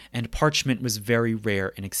 and parchment was very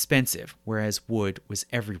rare and expensive, whereas wood was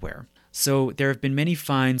everywhere. So there have been many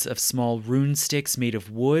finds of small rune sticks made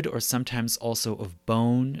of wood or sometimes also of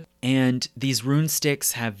bone. And these rune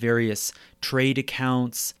sticks have various trade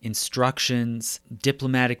accounts, instructions,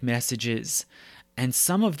 diplomatic messages, and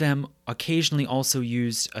some of them occasionally also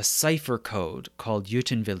used a cipher code called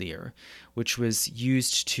Utenvillir, which was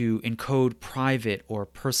used to encode private or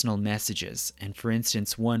personal messages. And for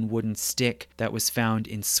instance, one wooden stick that was found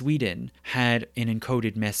in Sweden had an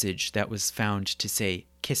encoded message that was found to say,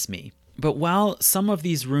 "Kiss me." But while some of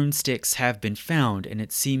these rune sticks have been found, and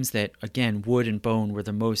it seems that, again, wood and bone were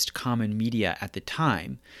the most common media at the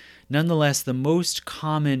time, nonetheless, the most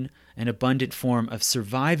common and abundant form of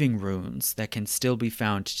surviving runes that can still be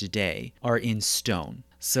found today are in stone.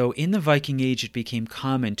 So in the Viking Age, it became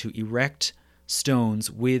common to erect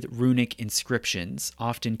stones with runic inscriptions,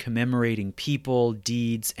 often commemorating people,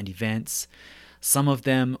 deeds, and events. Some of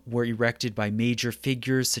them were erected by major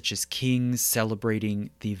figures such as kings celebrating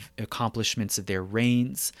the accomplishments of their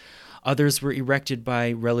reigns. Others were erected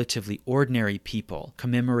by relatively ordinary people,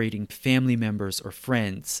 commemorating family members or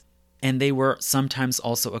friends. And they were sometimes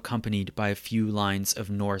also accompanied by a few lines of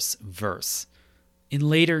Norse verse. In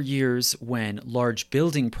later years, when large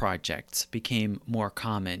building projects became more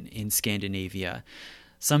common in Scandinavia,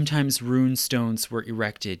 sometimes rune stones were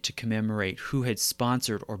erected to commemorate who had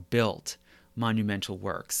sponsored or built monumental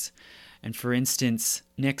works. And for instance,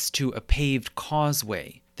 next to a paved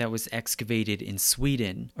causeway that was excavated in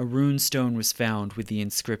Sweden, a rune stone was found with the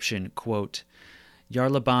inscription, quote,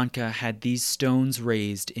 "Jarle Banka had these stones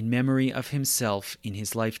raised in memory of himself in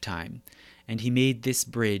his lifetime, and he made this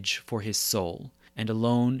bridge for his soul, and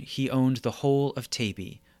alone he owned the whole of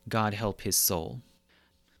Taby, God help his soul."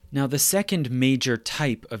 Now, the second major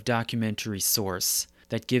type of documentary source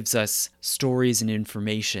that gives us stories and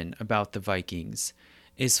information about the Vikings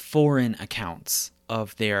is foreign accounts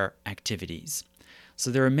of their activities. So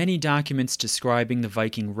there are many documents describing the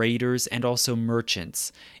Viking raiders and also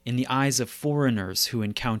merchants in the eyes of foreigners who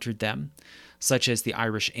encountered them, such as the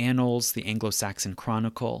Irish Annals, the Anglo-Saxon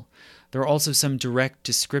Chronicle. There are also some direct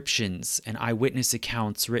descriptions and eyewitness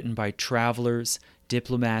accounts written by travelers,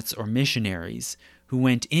 diplomats, or missionaries who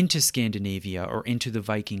went into Scandinavia or into the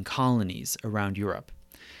Viking colonies around Europe.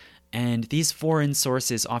 And these foreign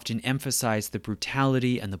sources often emphasize the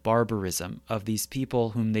brutality and the barbarism of these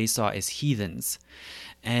people whom they saw as heathens.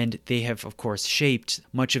 And they have, of course, shaped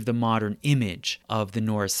much of the modern image of the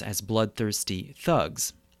Norse as bloodthirsty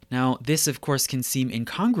thugs. Now, this, of course, can seem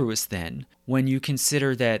incongruous then when you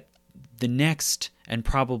consider that the next and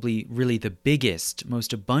probably really the biggest,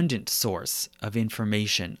 most abundant source of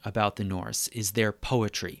information about the Norse is their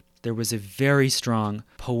poetry. There was a very strong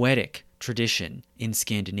poetic tradition in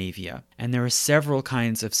Scandinavia, and there are several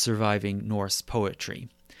kinds of surviving Norse poetry.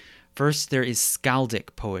 First, there is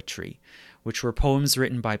skaldic poetry, which were poems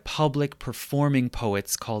written by public performing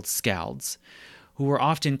poets called skalds, who were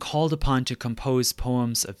often called upon to compose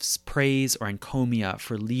poems of praise or encomia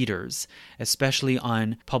for leaders, especially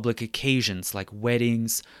on public occasions like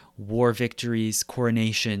weddings, war victories,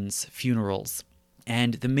 coronations, funerals.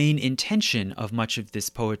 And the main intention of much of this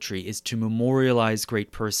poetry is to memorialize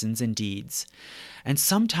great persons and deeds, and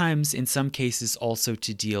sometimes, in some cases, also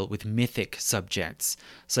to deal with mythic subjects,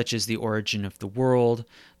 such as the origin of the world,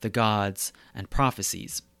 the gods, and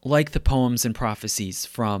prophecies, like the poems and prophecies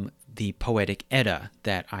from the Poetic Edda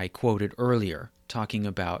that I quoted earlier, talking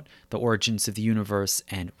about the origins of the universe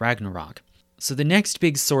and Ragnarok. So the next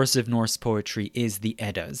big source of Norse poetry is the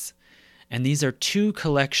Eddas. And these are two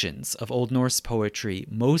collections of Old Norse poetry,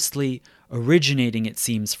 mostly originating, it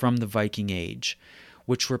seems, from the Viking Age,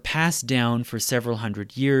 which were passed down for several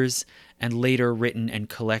hundred years and later written and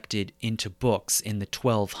collected into books in the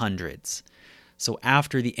 1200s. So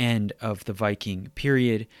after the end of the Viking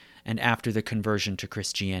period and after the conversion to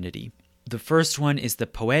Christianity. The first one is the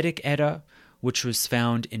Poetic Edda, which was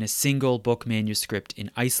found in a single book manuscript in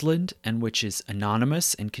Iceland and which is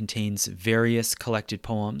anonymous and contains various collected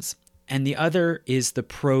poems. And the other is the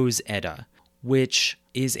Prose Edda, which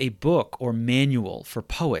is a book or manual for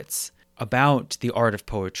poets about the art of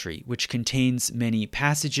poetry, which contains many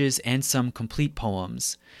passages and some complete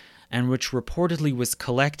poems, and which reportedly was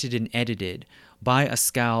collected and edited by a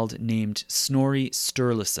skald named Snorri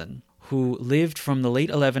Sturluson, who lived from the late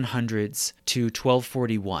 1100s to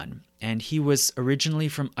 1241, and he was originally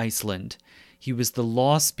from Iceland. He was the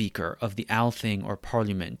law speaker of the Althing or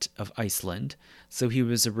Parliament of Iceland, so he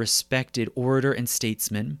was a respected orator and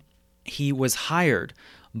statesman. He was hired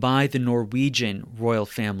by the Norwegian royal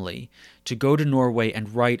family to go to Norway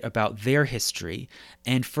and write about their history,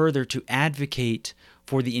 and further to advocate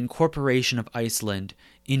for the incorporation of Iceland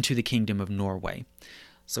into the Kingdom of Norway.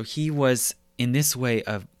 So he was, in this way,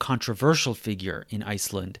 a controversial figure in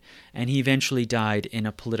Iceland, and he eventually died in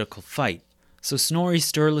a political fight. So Snorri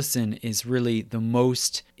Sturluson is really the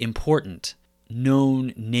most important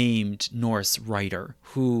known named Norse writer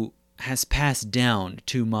who has passed down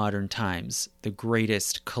to modern times the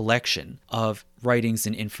greatest collection of writings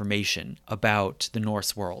and information about the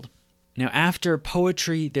Norse world. Now, after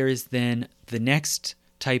poetry, there is then the next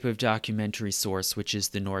type of documentary source, which is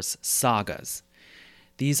the Norse sagas.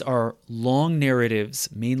 These are long narratives,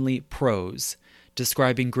 mainly prose,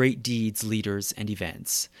 describing great deeds, leaders, and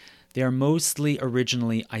events. They are mostly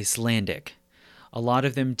originally Icelandic. A lot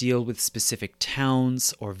of them deal with specific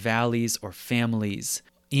towns or valleys or families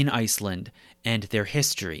in Iceland and their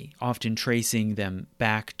history, often tracing them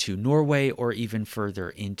back to Norway or even further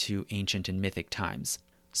into ancient and mythic times.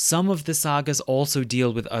 Some of the sagas also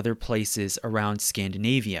deal with other places around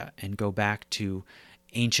Scandinavia and go back to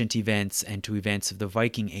ancient events and to events of the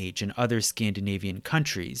Viking Age and other Scandinavian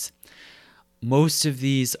countries. Most of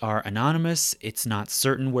these are anonymous. It's not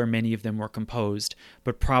certain where many of them were composed,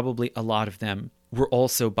 but probably a lot of them were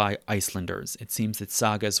also by Icelanders. It seems that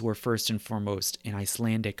sagas were first and foremost an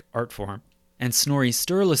Icelandic art form. And Snorri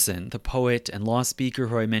Sturluson, the poet and law speaker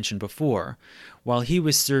who I mentioned before, while he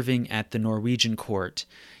was serving at the Norwegian court,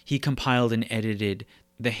 he compiled and edited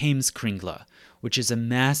the Heimskringla, which is a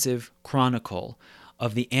massive chronicle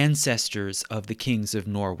of the ancestors of the kings of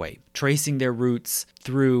Norway, tracing their roots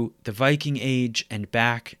through the Viking Age and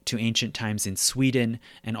back to ancient times in Sweden,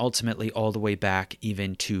 and ultimately all the way back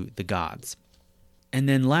even to the gods. And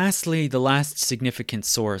then lastly, the last significant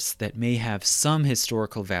source that may have some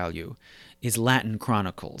historical value is Latin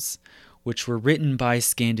chronicles, which were written by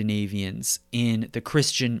Scandinavians in the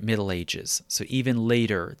Christian Middle Ages, so even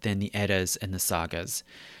later than the Eddas and the sagas.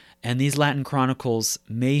 And these Latin chronicles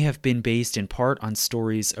may have been based in part on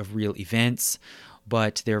stories of real events,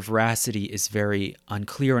 but their veracity is very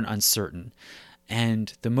unclear and uncertain.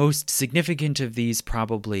 And the most significant of these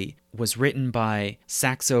probably was written by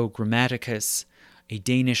Saxo Grammaticus, a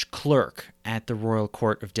Danish clerk at the royal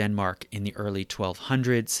court of Denmark in the early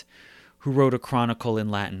 1200s, who wrote a chronicle in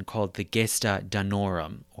Latin called the Gesta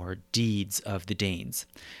Danorum, or Deeds of the Danes.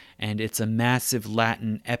 And it's a massive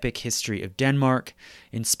Latin epic history of Denmark,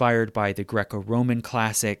 inspired by the Greco-Roman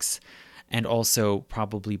classics, and also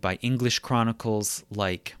probably by English chronicles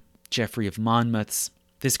like Geoffrey of Monmouth's.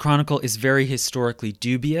 This chronicle is very historically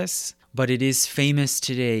dubious, but it is famous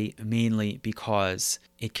today mainly because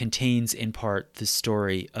it contains in part the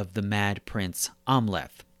story of the mad prince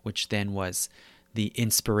Amleth, which then was the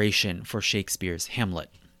inspiration for Shakespeare's Hamlet.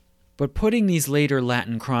 But putting these later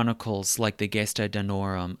Latin chronicles like the Gesta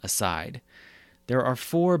Danorum aside, there are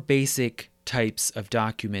 4 basic types of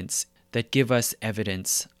documents that give us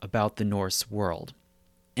evidence about the Norse world.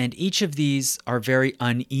 And each of these are very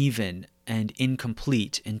uneven and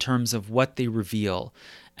incomplete in terms of what they reveal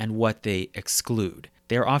and what they exclude.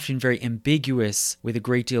 They are often very ambiguous with a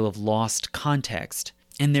great deal of lost context,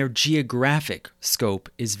 and their geographic scope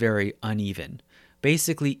is very uneven.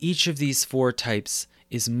 Basically, each of these 4 types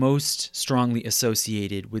is most strongly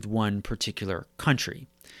associated with one particular country.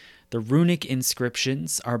 The runic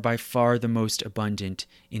inscriptions are by far the most abundant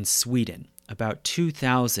in Sweden. About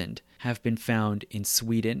 2,000 have been found in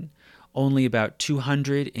Sweden, only about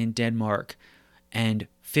 200 in Denmark, and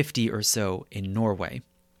 50 or so in Norway.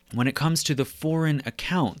 When it comes to the foreign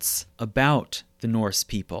accounts about the Norse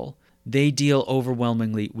people, they deal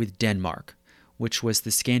overwhelmingly with Denmark, which was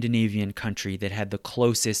the Scandinavian country that had the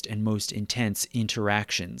closest and most intense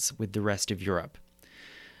interactions with the rest of Europe.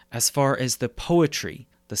 As far as the poetry,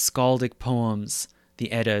 the skaldic poems,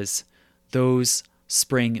 the Eddas, those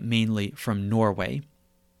spring mainly from Norway,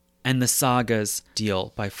 and the sagas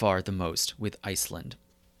deal by far the most with Iceland.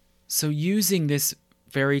 So using this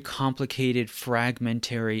very complicated,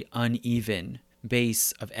 fragmentary, uneven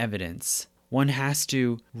base of evidence, one has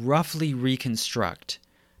to roughly reconstruct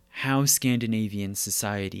how Scandinavian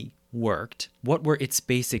society worked, what were its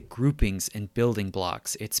basic groupings and building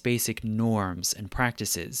blocks, its basic norms and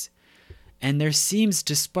practices. And there seems,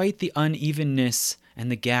 despite the unevenness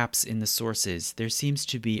and the gaps in the sources, there seems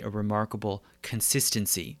to be a remarkable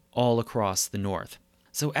consistency all across the North.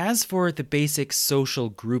 So as for the basic social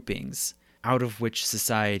groupings out of which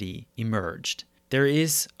society emerged, there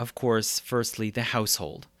is, of course, firstly, the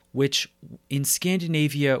household, which in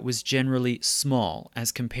Scandinavia was generally small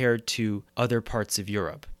as compared to other parts of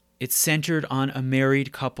Europe. It's centered on a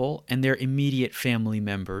married couple and their immediate family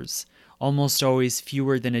members, almost always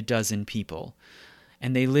fewer than a dozen people,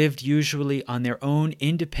 and they lived usually on their own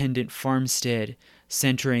independent farmstead,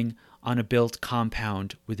 centering on a built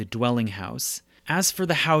compound with a dwelling house. As for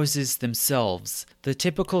the houses themselves, the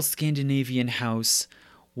typical Scandinavian house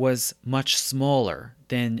was much smaller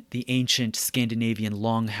than the ancient Scandinavian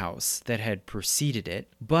longhouse that had preceded it,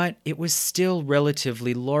 but it was still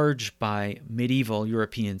relatively large by medieval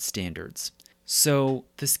European standards. So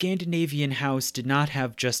the Scandinavian house did not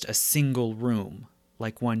have just a single room,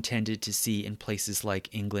 like one tended to see in places like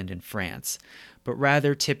England and France, but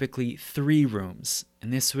rather typically 3 rooms,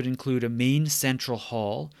 and this would include a main central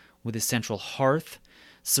hall with a central hearth,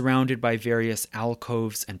 surrounded by various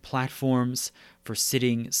alcoves and platforms for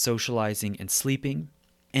sitting, socializing, and sleeping,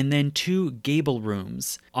 and then 2 gable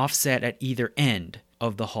rooms offset at either end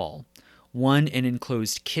of the hall. One an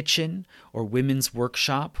enclosed kitchen or women's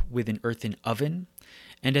workshop with an earthen oven,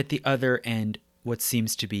 and at the other end what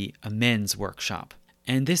seems to be a men's workshop.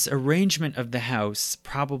 And this arrangement of the house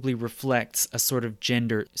probably reflects a sort of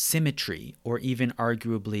gender symmetry, or even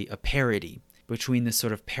arguably a parity, between the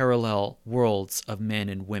sort of parallel worlds of men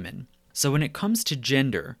and women. So when it comes to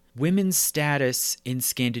gender, women's status in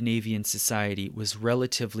Scandinavian society was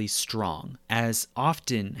relatively strong, as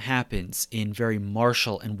often happens in very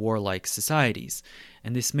martial and warlike societies.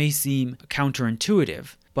 And this may seem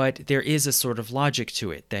counterintuitive, but there is a sort of logic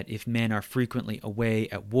to it, that if men are frequently away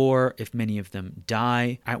at war, if many of them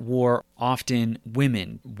die at war, often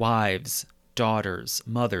women, wives, daughters,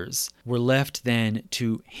 mothers, were left then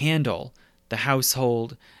to handle the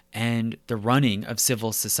household and the running of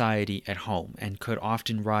civil society at home, and could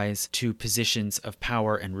often rise to positions of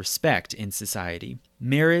power and respect in society.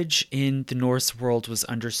 Marriage in the Norse world was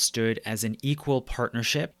understood as an equal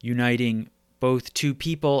partnership, uniting both 2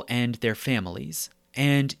 people and their families.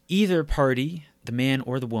 And either party, the man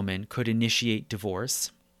or the woman, could initiate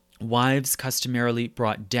divorce. Wives customarily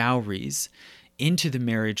brought dowries into the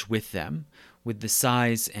marriage with them, with the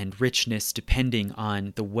size and richness depending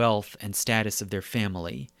on the wealth and status of their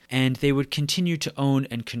family. and they would continue to own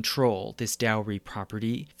and control this dowry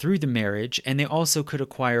property through the marriage, and they also could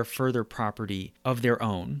acquire further property of their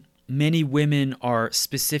own. Many women are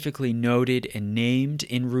specifically noted and named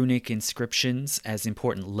in runic inscriptions as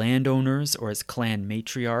important landowners or as clan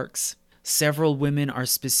matriarchs. Several women are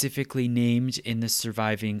specifically named in the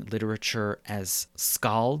surviving literature as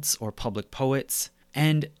skalds or public poets.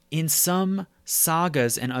 And in some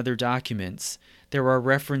sagas and other documents, there are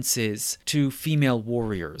references to female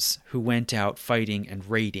warriors who went out fighting and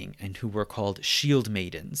raiding and who were called shield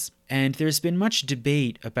maidens. And there's been much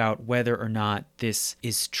debate about whether or not this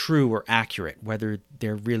is true or accurate, whether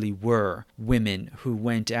there really were women who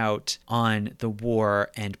went out on the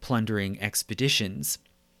war and plundering expeditions.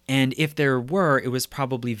 And if there were, it was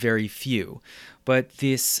probably very few. But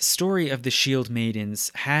this story of the shield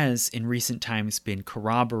maidens has in recent times been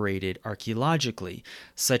corroborated archaeologically,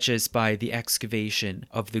 such as by the excavation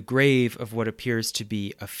of the grave of what appears to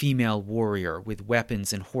be a female warrior with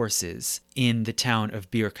weapons and horses in the town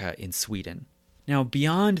of Birka in Sweden. Now,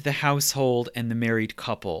 beyond the household and the married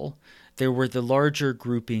couple, there were the larger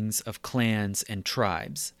groupings of clans and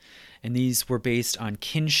tribes, and these were based on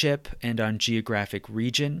kinship and on geographic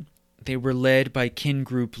region. They were led by kin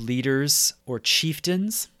group leaders or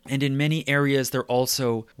chieftains, and in many areas there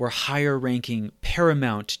also were higher-ranking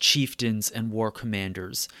paramount chieftains and war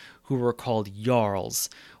commanders who were called jarls,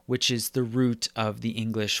 which is the root of the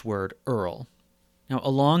English word earl. Now,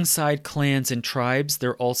 alongside clans and tribes,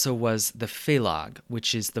 there also was the felag,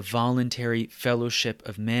 which is the voluntary fellowship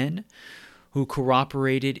of men who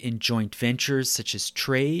cooperated in joint ventures such as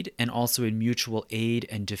trade and also in mutual aid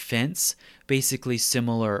and defense, basically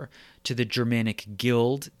similar to the Germanic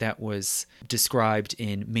guild that was described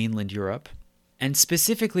in mainland Europe. And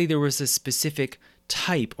specifically, there was a specific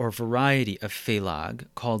type or variety of felag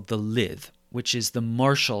called the lith, which is the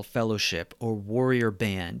martial fellowship or warrior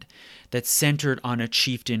band that centered on a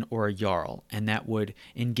chieftain or a jarl, and that would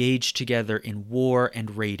engage together in war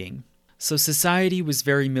and raiding. So society was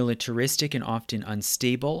very militaristic and often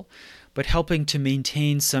unstable, but helping to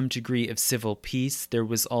maintain some degree of civil peace, there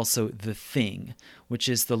was also the thing, which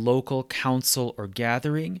is the local council or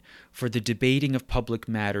gathering for the debating of public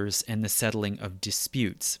matters and the settling of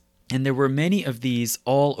disputes. And there were many of these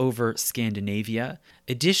all over Scandinavia.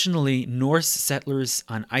 Additionally, Norse settlers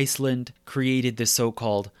on Iceland created the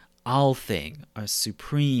so-called Althing, a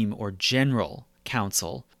supreme or general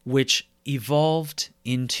council, which evolved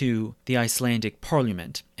into the Icelandic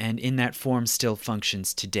parliament, and in that form still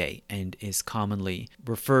functions today and is commonly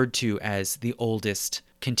referred to as the oldest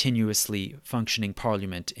continuously functioning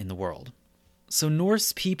parliament in the world. So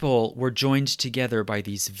Norse people were joined together by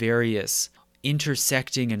these various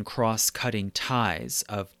intersecting and cross-cutting ties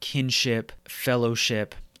of kinship,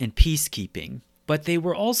 fellowship, and peacekeeping, but they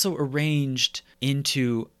were also arranged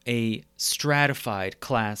into a stratified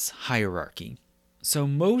class hierarchy. So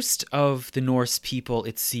most of the Norse people,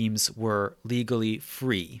 it seems, were legally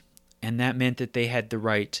free, and that meant that they had the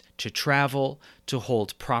right to travel, to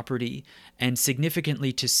hold property, and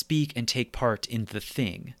significantly to speak and take part in the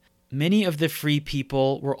thing. Many of the free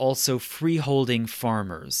people were also freeholding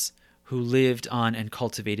farmers who lived on and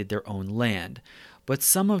cultivated their own land, but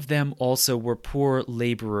some of them also were poor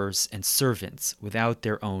laborers and servants without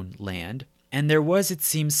their own land, and there was, it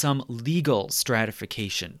seems, some legal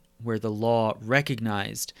stratification where the law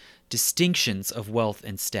recognized distinctions of wealth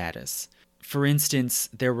and status. For instance,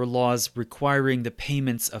 there were laws requiring the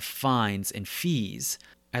payments of fines and fees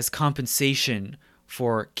as compensation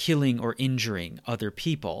for killing or injuring other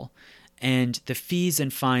people, and the fees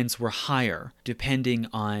and fines were higher depending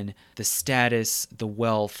on the status, the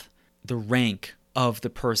wealth, the rank of the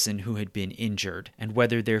person who had been injured, and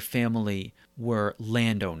whether their family were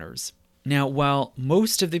landowners. Now, while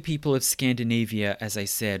most of the people of Scandinavia, as I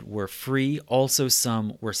said, were free, also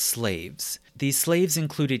some were slaves. These slaves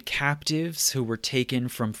included captives who were taken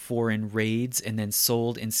from foreign raids and then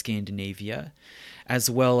sold in Scandinavia,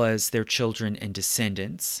 as well as their children and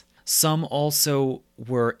descendants. Some also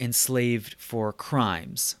were enslaved for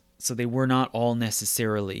crimes, so they were not all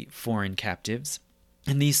necessarily foreign captives.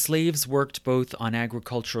 And these slaves worked both on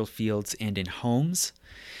agricultural fields and in homes.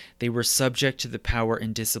 They were subject to the power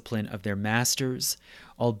and discipline of their masters,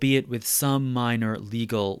 albeit with some minor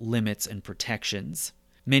legal limits and protections.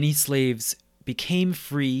 Many slaves became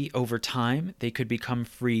free over time. They could become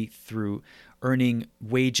free through earning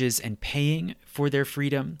wages and paying for their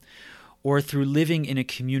freedom, or through living in a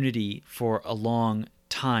community for a long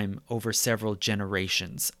time over several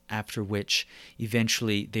generations, after which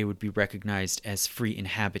eventually they would be recognized as free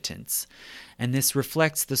inhabitants. And this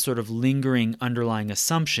reflects the sort of lingering underlying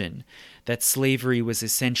assumption that slavery was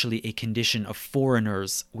essentially a condition of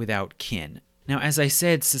foreigners without kin. Now, as I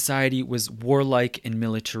said, society was warlike and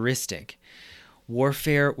militaristic.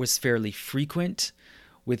 Warfare was fairly frequent,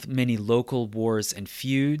 with many local wars and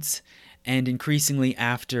feuds, and increasingly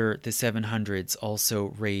after the 700s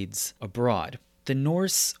also raids abroad. The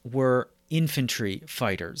Norse were infantry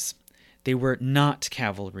fighters. They were not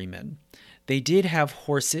cavalrymen. They did have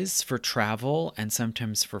horses for travel and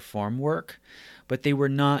sometimes for farm work, but they were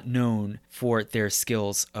not known for their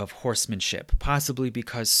skills of horsemanship, possibly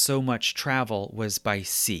because so much travel was by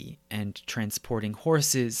sea, and transporting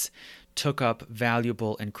horses took up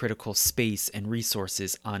valuable and critical space and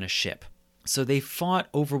resources on a ship. So they fought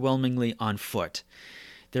overwhelmingly on foot.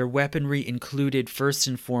 Their weaponry included, first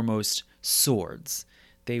and foremost, swords.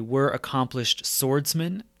 They were accomplished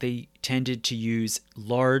swordsmen. They tended to use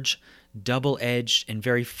large, double-edged, and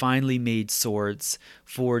very finely made swords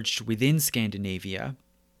forged within Scandinavia.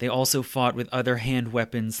 They also fought with other hand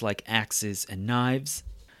weapons like axes and knives.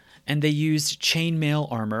 And they used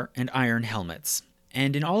chainmail armor and iron helmets.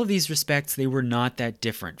 And in all of these respects, they were not that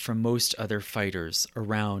different from most other fighters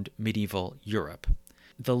around medieval Europe.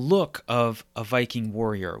 The look of a Viking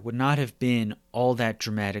warrior would not have been all that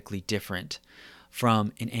dramatically different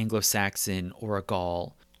from an Anglo-Saxon or a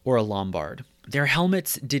Gaul or a Lombard. Their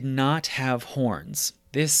helmets did not have horns.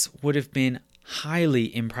 This would have been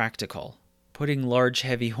highly impractical. Putting large,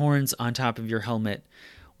 heavy horns on top of your helmet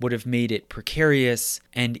would have made it precarious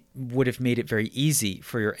and would have made it very easy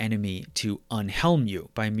for your enemy to unhelm you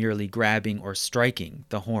by merely grabbing or striking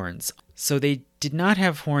the horns. So they did not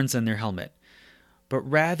have horns on their helmet, but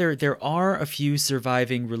rather there are a few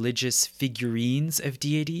surviving religious figurines of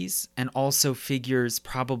deities and also figures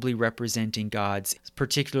probably representing gods,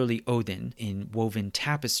 particularly Odin, in woven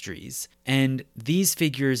tapestries. And these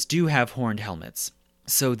figures do have horned helmets.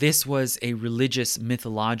 So this was a religious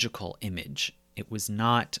mythological image. It was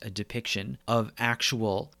not a depiction of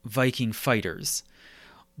actual Viking fighters.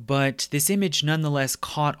 But this image nonetheless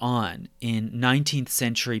caught on in 19th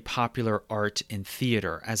century popular art and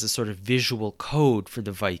theater as a sort of visual code for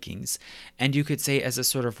the Vikings, and you could say as a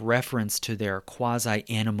sort of reference to their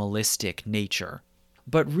quasi-animalistic nature.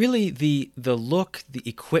 But really, the look, the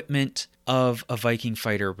equipment of a Viking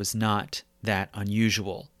fighter was not that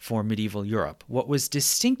unusual for medieval Europe. What was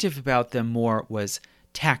distinctive about them more was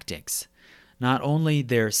tactics. Not only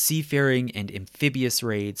their seafaring and amphibious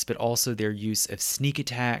raids, but also their use of sneak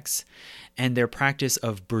attacks and their practice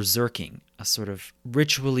of berserking, a sort of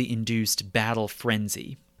ritually induced battle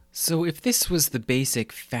frenzy. So if this was the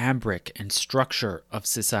basic fabric and structure of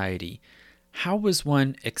society, how was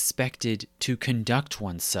one expected to conduct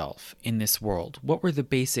oneself in this world? What were the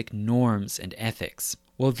basic norms and ethics?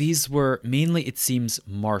 Well, these were mainly, it seems,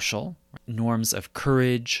 martial, norms of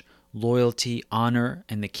courage, loyalty, honor,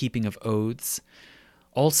 and the keeping of oaths.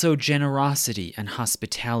 Also generosity and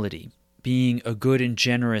hospitality, being a good and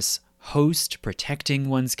generous host, protecting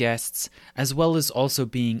one's guests, as well as also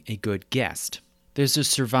being a good guest. There's a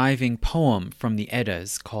surviving poem from the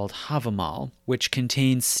Eddas called Havamal, which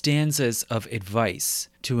contains stanzas of advice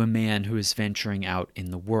to a man who is venturing out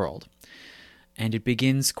in the world. And it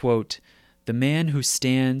begins, quote, "The man who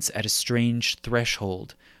stands at a strange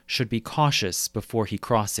threshold should be cautious before he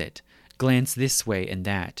cross it, glance this way and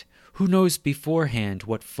that. Who knows beforehand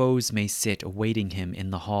what foes may sit awaiting him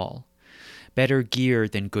in the hall? Better gear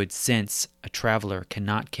than good sense a traveler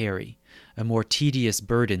cannot carry. A more tedious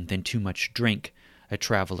burden than too much drink a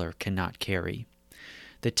traveler cannot carry.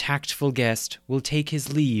 The tactful guest will take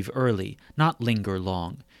his leave early, not linger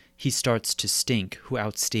long. He starts to stink who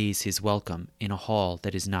outstays his welcome in a hall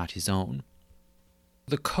that is not his own."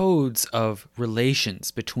 The codes of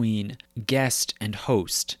relations between guest and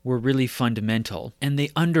host were really fundamental, and they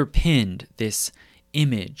underpinned this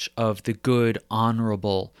image of the good,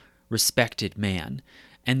 honorable, respected man.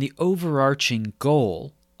 And the overarching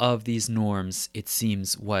goal of these norms, it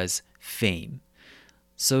seems, was fame.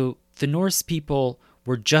 So the Norse people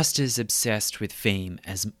were just as obsessed with fame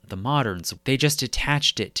as the moderns. They just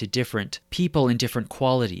attached it to different people and different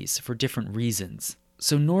qualities for different reasons.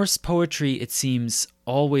 So Norse poetry, it seems,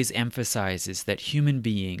 always emphasizes that human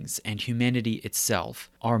beings and humanity itself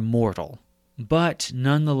are mortal. But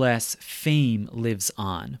nonetheless, fame lives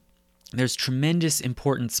on. There's tremendous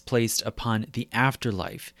importance placed upon the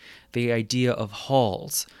afterlife, the idea of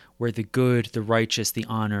halls, where the good, the righteous, the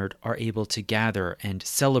honored are able to gather and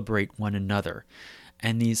celebrate one another.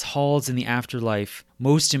 And these halls in the afterlife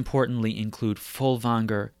most importantly include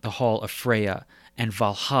Folvangur, the Hall of Freya, and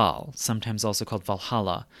Valhall, sometimes also called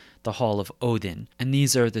Valhalla, the Hall of Odin. And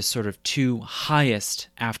these are the sort of two highest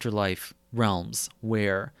afterlife realms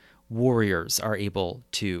where warriors are able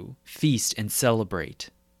to feast and celebrate.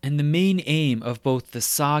 And the main aim of both the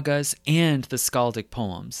sagas and the skaldic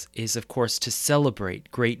poems is, of course, to celebrate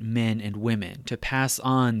great men and women, to pass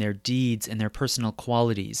on their deeds and their personal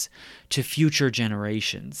qualities to future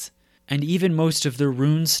generations. And even most of the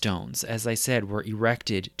rune stones, as I said, were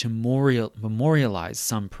erected to memorialize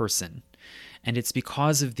some person. And it's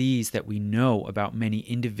because of these that we know about many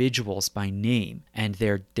individuals by name and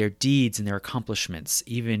their deeds and their accomplishments,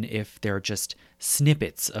 even if they're just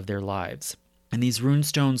snippets of their lives. And these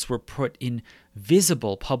runestones were put in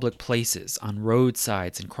visible public places on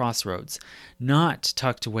roadsides and crossroads, not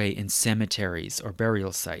tucked away in cemeteries or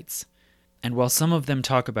burial sites. And while some of them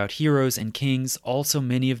talk about heroes and kings, also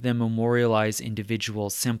many of them memorialize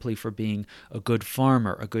individuals simply for being a good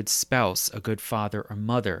farmer, a good spouse, a good father or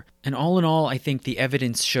mother. And all in all, I think the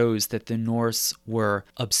evidence shows that the Norse were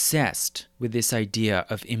obsessed with this idea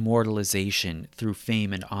of immortalization through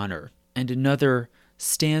fame and honor. And another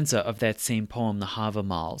stanza of that same poem, the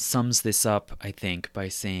Havamal, sums this up, I think, by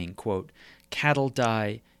saying, quote, "Cattle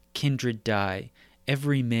die, kindred die,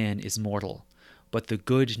 every man is mortal, but the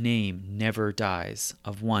good name never dies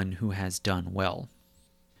of one who has done well."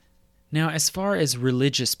 Now, as far as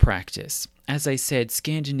religious practice, as I said,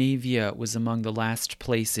 Scandinavia was among the last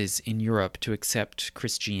places in Europe to accept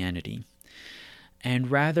Christianity. And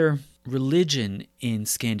rather, religion in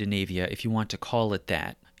Scandinavia, if you want to call it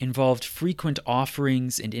that, involved frequent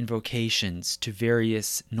offerings and invocations to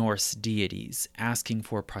various Norse deities, asking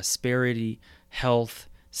for prosperity, health,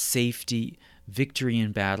 safety, victory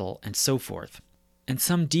in battle, and so forth. And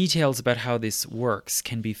some details about how this works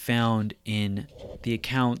can be found in the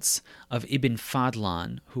accounts of Ibn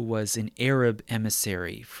Fadlan, who was an Arab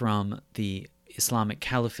emissary from the Islamic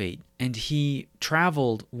Caliphate, and he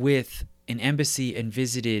traveled with an embassy and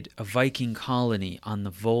visited a Viking colony on the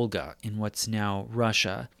Volga in what's now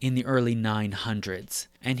Russia in the early 900s.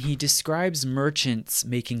 And he describes merchants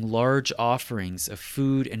making large offerings of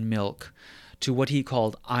food and milk to what he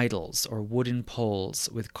called idols, or wooden poles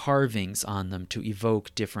with carvings on them to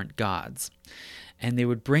evoke different gods. And they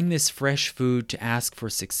would bring this fresh food to ask for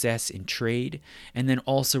success in trade, and then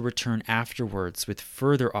also return afterwards with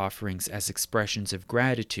further offerings as expressions of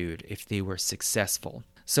gratitude if they were successful.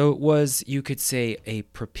 So it was, you could say, a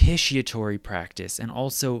propitiatory practice, and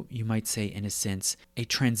also, you might say, in a sense, a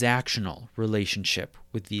transactional relationship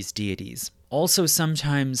with these deities. Also,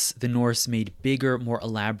 sometimes the Norse made bigger, more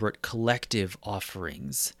elaborate collective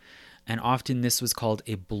offerings, and often this was called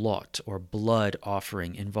a blot, or blood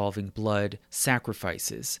offering, involving blood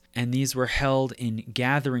sacrifices. And these were held in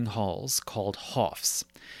gathering halls called hofs.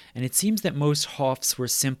 And it seems that most hofs were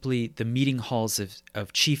simply the meeting halls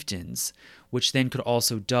of chieftains, which then could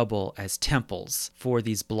also double as temples for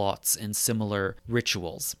these blots and similar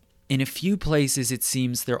rituals. In a few places, it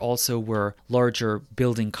seems there also were larger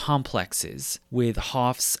building complexes with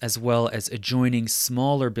hofs as well as adjoining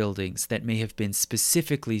smaller buildings that may have been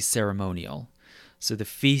specifically ceremonial. So the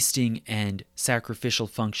feasting and sacrificial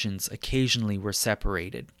functions occasionally were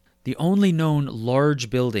separated. The only known large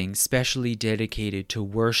building specially dedicated to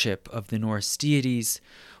worship of the Norse deities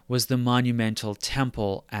was the monumental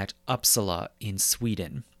temple at Uppsala in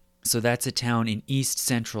Sweden. So that's a town in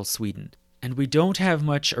east-central Sweden. And we don't have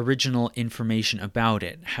much original information about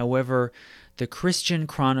it. However, the Christian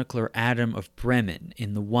chronicler Adam of Bremen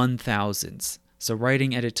in the 1000s, so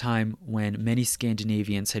writing at a time when many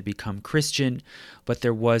Scandinavians had become Christian, but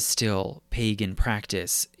there was still pagan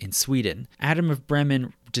practice in Sweden, Adam of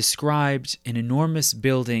Bremen described an enormous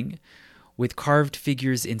building with carved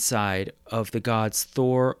figures inside of the gods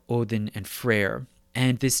Thor, Odin, and Freyr.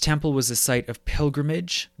 And this temple was a site of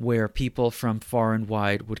pilgrimage where people from far and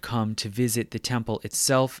wide would come to visit the temple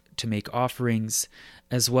itself to make offerings,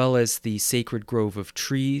 as well as the sacred grove of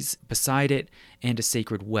trees beside it and a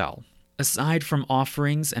sacred well. Aside from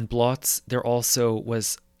offerings and blots, there also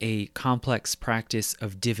was a complex practice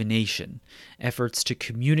of divination, efforts to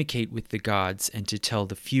communicate with the gods and to tell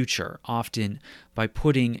the future, often by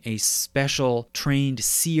putting a special trained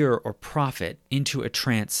seer or prophet into a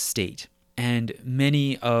trance state. And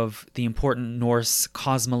many of the important Norse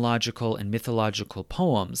cosmological and mythological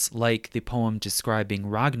poems, like the poem describing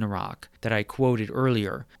Ragnarok that I quoted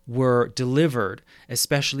earlier, were delivered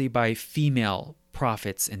especially by female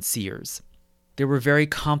prophets and seers. There were very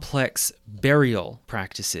complex burial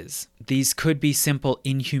practices. These could be simple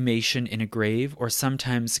inhumation in a grave or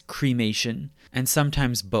sometimes cremation, and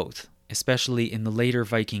sometimes both. Especially in the later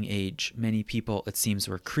Viking Age, many people, it seems,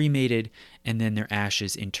 were cremated and then their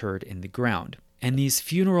ashes interred in the ground. And these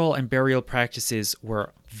funeral and burial practices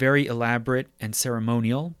were very elaborate and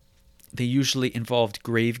ceremonial. They usually involved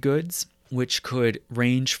grave goods, which could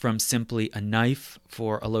range from simply a knife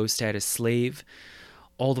for a low-status slave,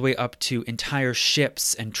 all the way up to entire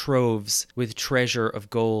ships and troves with treasure of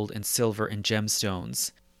gold and silver and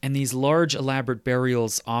gemstones. And these large, elaborate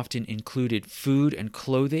burials often included food and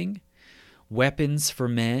clothing, weapons for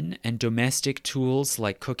men, and domestic tools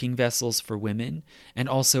like cooking vessels for women, and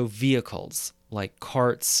also vehicles like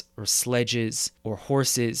carts or sledges or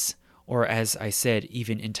horses, or as I said,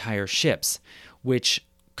 even entire ships, which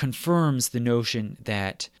confirms the notion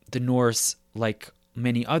that the Norse, like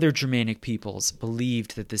many other Germanic peoples,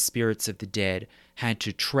 believed that the spirits of the dead had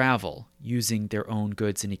to travel using their own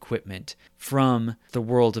goods and equipment from the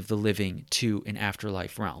world of the living to an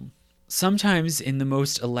afterlife realm. Sometimes in the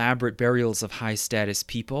most elaborate burials of high-status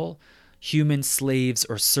people, human slaves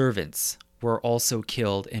or servants were also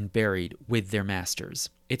killed and buried with their masters.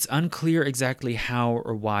 It's unclear exactly how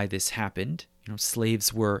or why this happened.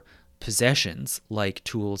 Slaves were possessions like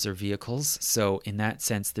tools or vehicles, so in that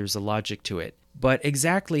sense there's a logic to it. But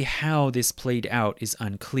exactly how this played out is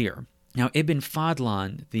unclear. Now, Ibn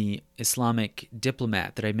Fadlan, the Islamic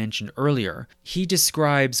diplomat that I mentioned earlier, he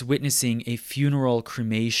describes witnessing a funeral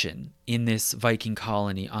cremation in this Viking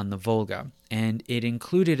colony on the Volga, and it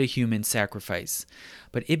included a human sacrifice.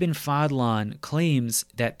 But Ibn Fadlan claims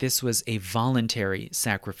that this was a voluntary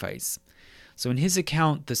sacrifice. So in his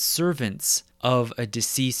account, the servants of a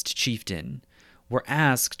deceased chieftain were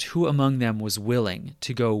asked who among them was willing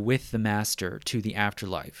to go with the master to the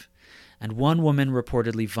afterlife. And one woman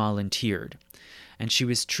reportedly volunteered, and she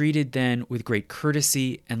was treated then with great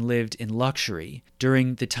courtesy and lived in luxury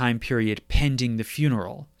during the time period pending the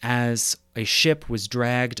funeral, as a ship was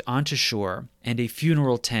dragged onto shore and a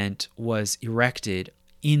funeral tent was erected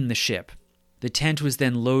in the ship. The tent was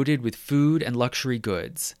then loaded with food and luxury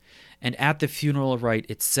goods, and at the funeral rite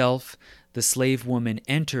itself, the slave woman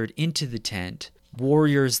entered into the tent.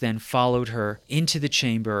 Warriors then followed her into the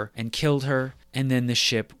chamber and killed her, and then the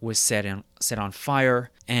ship was set on fire,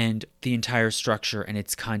 and the entire structure and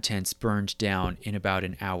its contents burned down in about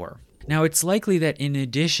an hour. Now, it's likely that in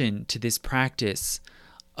addition to this practice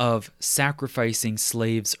of sacrificing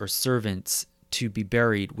slaves or servants to be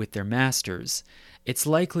buried with their masters, it's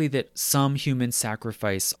likely that some human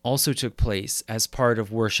sacrifice also took place as part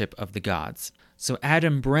of worship of the gods. So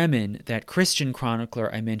Adam Bremen, that Christian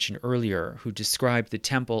chronicler I mentioned earlier, who described the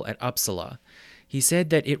temple at Uppsala, he said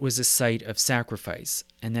that it was a site of sacrifice,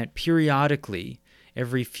 and that periodically,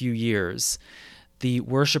 every few years, the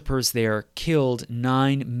worshippers there killed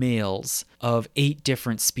 9 males of 8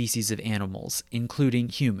 different species of animals, including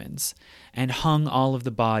humans, and hung all of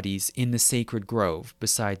the bodies in the sacred grove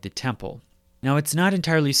beside the temple. Now, it's not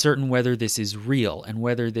entirely certain whether this is real and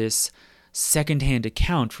whether this second-hand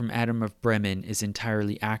account from Adam of Bremen is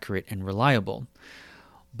entirely accurate and reliable,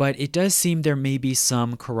 but it does seem there may be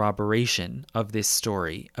some corroboration of this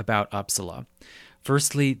story about Uppsala.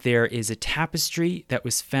 Firstly, there is a tapestry that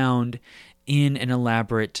was found in an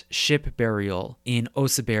elaborate ship burial in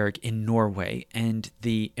Oseberg in Norway, and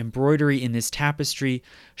the embroidery in this tapestry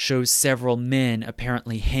shows several men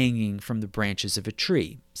apparently hanging from the branches of a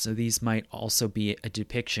tree. So these might also be a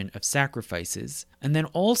depiction of sacrifices. And then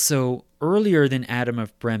also, earlier than Adam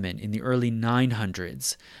of Bremen, in the early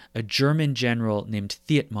 900s, a German general named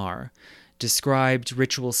Thietmar described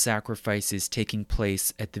ritual sacrifices taking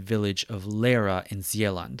place at the village of Lera in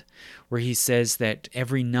Zeeland, where he says that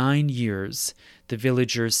every 9 years the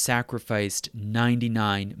villagers sacrificed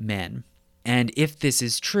 99 men. And if this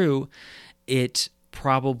is true, it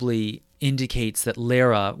probably indicates that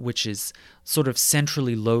Lera, which is sort of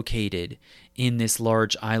centrally located in this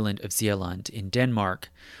large island of Zeeland in Denmark,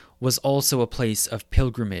 was also a place of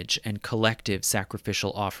pilgrimage and collective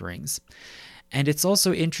sacrificial offerings. And it's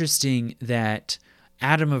also interesting that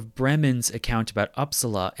Adam of Bremen's account about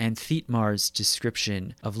Uppsala and Thietmar's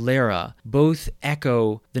description of Lera both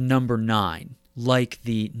echo the number 9, like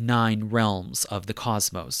the 9 realms of the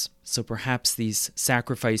cosmos. So perhaps these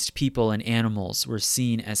sacrificed people and animals were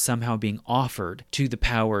seen as somehow being offered to the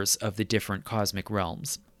powers of the different cosmic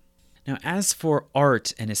realms. Now, as for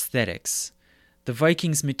art and aesthetics, the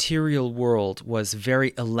Vikings' material world was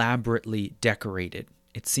very elaborately decorated.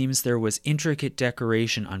 It seems there was intricate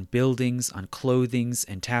decoration on buildings, on clothings,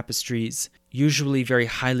 and tapestries, usually very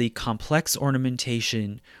highly complex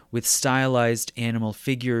ornamentation with stylized animal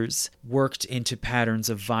figures worked into patterns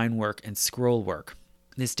of vine work and scroll work.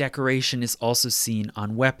 This decoration is also seen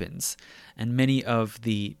on weapons, and many of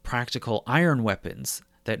the practical iron weapons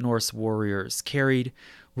that Norse warriors carried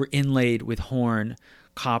were inlaid with horn,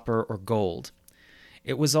 copper, or gold.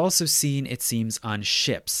 It was also seen, it seems, on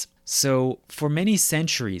ships. So for many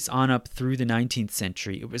centuries, on up through the 19th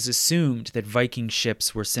century, it was assumed that Viking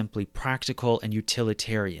ships were simply practical and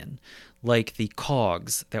utilitarian, like the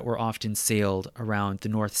cogs that were often sailed around the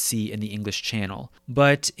North Sea and the English Channel.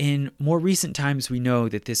 But in more recent times, we know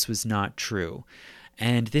that this was not true.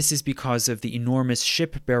 And this is because of the enormous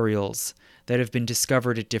ship burials that have been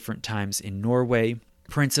discovered at different times in Norway,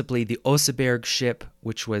 principally the Oseberg ship,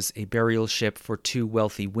 which was a burial ship for two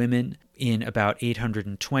wealthy women in about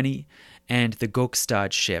 820, and the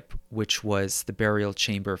Gokstad ship, which was the burial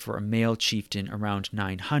chamber for a male chieftain around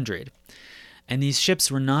 900. And these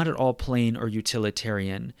ships were not at all plain or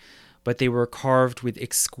utilitarian, but they were carved with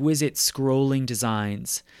exquisite scrolling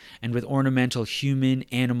designs and with ornamental human,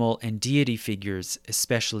 animal, and deity figures,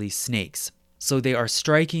 especially snakes. So they are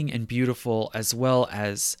striking and beautiful as well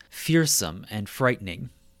as fearsome and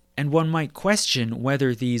frightening. And one might question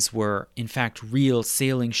whether these were, in fact, real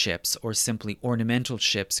sailing ships or simply ornamental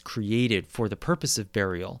ships created for the purpose of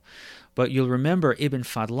burial. But you'll remember Ibn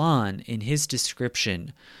Fadlan, in his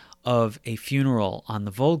description of a funeral on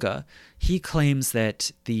the Volga, he claims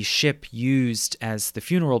that the ship used as the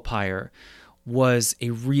funeral pyre was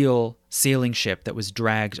a real sailing ship that was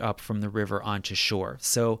dragged up from the river onto shore.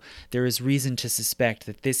 So there is reason to suspect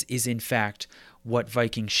that this is in fact what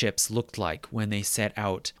Viking ships looked like when they set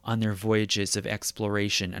out on their voyages of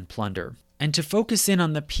exploration and plunder. And to focus in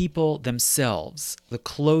on the people themselves, the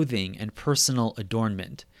clothing and personal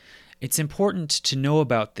adornment, it's important to know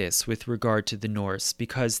about this with regard to the Norse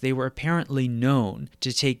because they were apparently known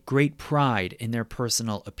to take great pride in their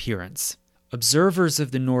personal appearance. Observers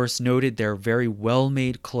of the Norse noted their very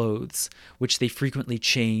well-made clothes, which they frequently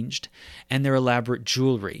changed, and their elaborate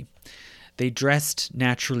jewelry. They dressed,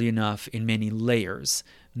 naturally enough, in many layers.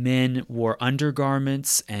 Men wore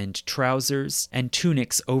undergarments and trousers, and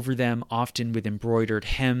tunics over them, often with embroidered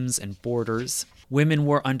hems and borders. Women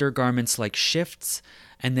wore undergarments like shifts,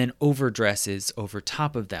 and then overdresses over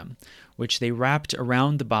top of them, which they wrapped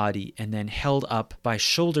around the body and then held up by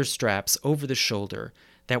shoulder straps over the shoulder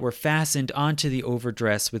that were fastened onto the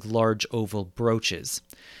overdress with large oval brooches.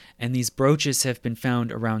 And these brooches have been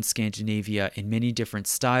found around Scandinavia in many different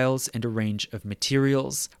styles and a range of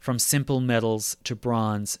materials, from simple metals to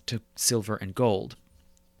bronze to silver and gold.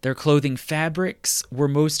 Their clothing fabrics were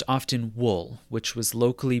most often wool, which was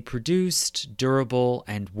locally produced, durable,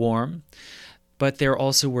 and warm. But there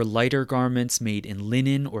also were lighter garments made in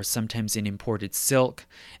linen or sometimes in imported silk,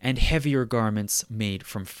 and heavier garments made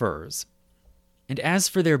from furs. And as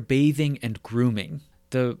for their bathing and grooming,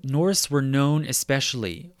 the Norse were known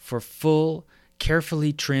especially for full,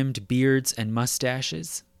 carefully trimmed beards and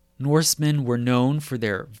mustaches. Norsemen were known for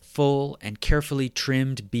their full and carefully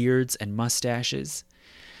trimmed beards and mustaches.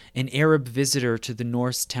 An Arab visitor to the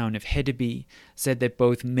Norse town of Hedeby said that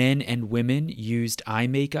both men and women used eye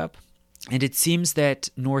makeup, and it seems that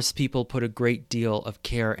Norse people put a great deal of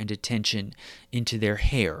care and attention into their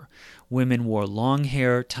hair. Women wore long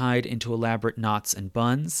hair tied into elaborate knots and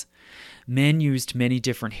buns. Men used many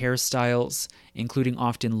different hairstyles, including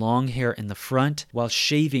often long hair in the front, while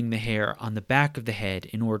shaving the hair on the back of the head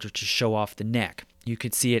in order to show off the neck. You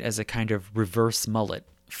could see it as a kind of reverse mullet.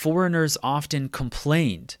 Foreigners often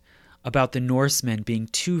complained about the Norsemen being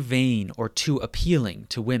too vain or too appealing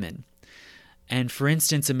to women. And for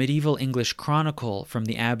instance, a medieval English chronicle from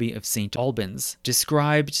the Abbey of St. Albans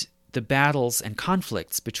described the battles and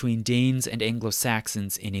conflicts between Danes and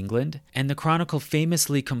Anglo-Saxons in England, and the chronicle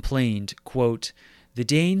famously complained, quote, "The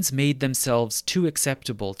Danes made themselves too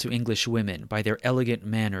acceptable to English women by their elegant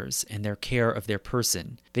manners and their care of their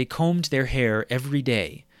person. They combed their hair every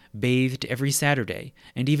day, bathed every Saturday,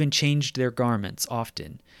 and even changed their garments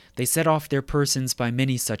often. They set off their persons by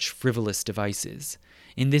many such frivolous devices.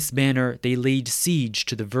 In this manner they laid siege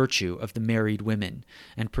to the virtue of the married women,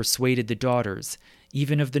 and persuaded the daughters,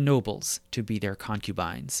 even of the nobles, to be their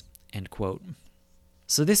concubines." End quote.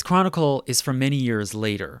 So this chronicle is from many years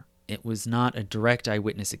later. It was not a direct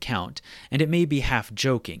eyewitness account, and it may be half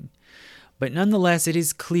joking. But nonetheless, it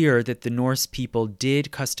is clear that the Norse people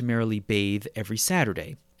did customarily bathe every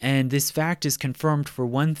Saturday. And this fact is confirmed, for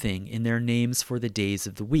one thing, in their names for the days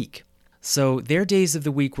of the week. So their days of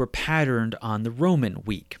the week were patterned on the Roman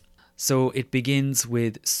week. So it begins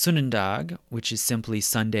with Sunnundag, which is simply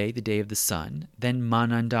Sunday, the day of the sun. Then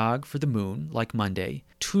Manandag for the moon, like Monday.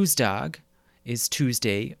 Tuesdag is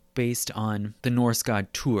Tuesday, based on the Norse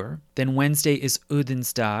god Tur. Then Wednesday is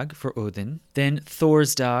Odinsdag for Odin. Then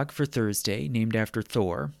Thorsdag for Thursday, named after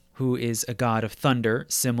Thor, who is a god of thunder,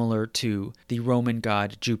 similar to the Roman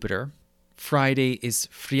god Jupiter. Friday is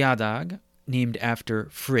Friadag, named after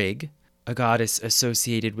Frigg, a goddess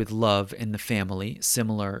associated with love in the family,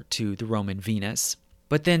 similar to the Roman Venus.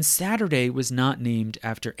 But then Saturday was not named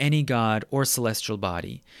after any god or celestial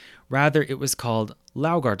body. Rather, it was called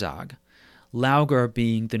Laugardag, Laugar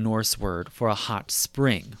being the Norse word for a hot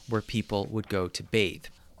spring where people would go to bathe.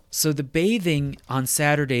 So the bathing on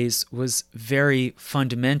Saturdays was very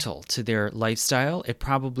fundamental to their lifestyle. It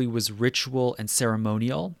probably was ritual and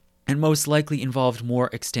ceremonial, and most likely involved more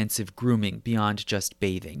extensive grooming beyond just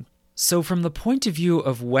bathing. So from the point of view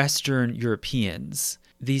of Western Europeans,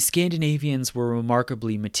 the Scandinavians were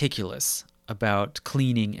remarkably meticulous about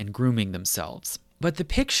cleaning and grooming themselves. But the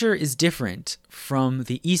picture is different from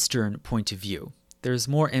the Eastern point of view. There's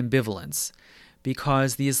more ambivalence,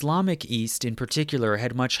 because the Islamic East in particular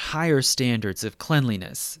had much higher standards of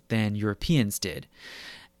cleanliness than Europeans did.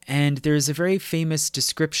 And there's a very famous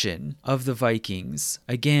description of the Vikings,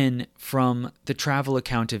 again from the travel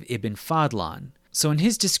account of Ibn Fadlan. So in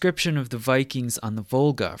his description of the Vikings on the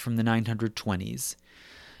Volga from the 920s,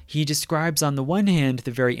 he describes on the one hand the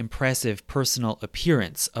very impressive personal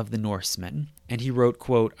appearance of the Norsemen, and he wrote,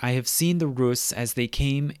 quote, "I have seen the Rus as they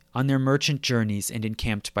came on their merchant journeys and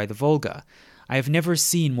encamped by the Volga. I have never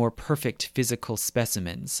seen more perfect physical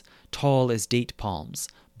specimens, tall as date palms,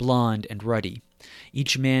 blond and ruddy.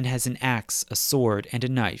 Each man has an axe, a sword, and a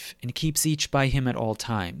knife, and keeps each by him at all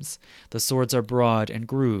times. The swords are broad and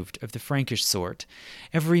grooved, of the Frankish sort.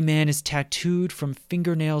 Every man is tattooed from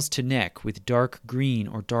fingernails to neck with dark green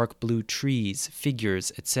or dark blue trees,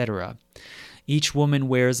 figures, etc. Each woman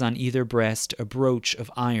wears on either breast a brooch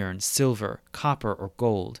of iron, silver, copper, or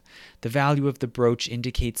gold. The value of the brooch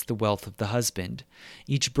indicates the wealth of the husband.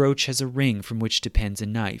 Each brooch has a ring from which depends a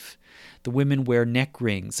knife. The women wear neck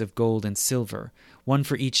rings of gold and silver, one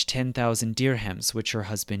for each 10,000 dirhams which her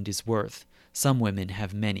husband is worth. Some women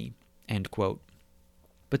have many." End quote.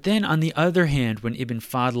 But then, on the other hand, when Ibn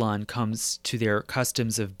Fadlan comes to their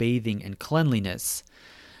customs of bathing and cleanliness,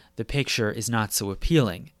 the picture is not so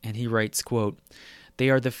appealing, and he writes, quote, "They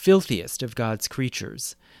are the filthiest of God's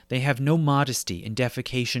creatures. They have no modesty in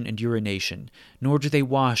defecation and urination, nor do they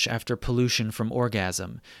wash after pollution from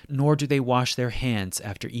orgasm, nor do they wash their hands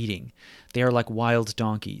after eating. They are like wild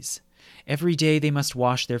donkeys. Every day they must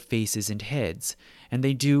wash their faces and heads, and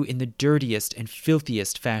they do in the dirtiest and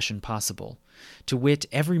filthiest fashion possible. To wit,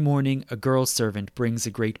 every morning a girl servant brings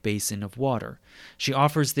a great basin of water. She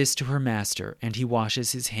offers this to her master, and he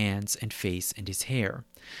washes his hands and face and his hair.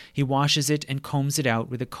 He washes it and combs it out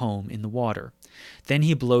with a comb in the water. Then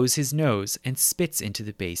he blows his nose and spits into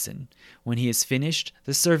the basin. When he is finished,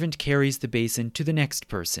 the servant carries the basin to the next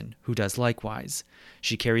person, who does likewise.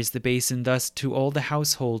 She carries the basin thus to all the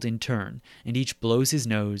household in turn, and each blows his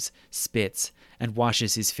nose, spits, and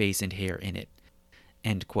washes his face and hair in it."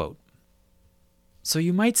 End quote. So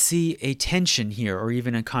you might see a tension here, or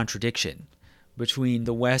even a contradiction, between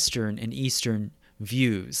the Western and Eastern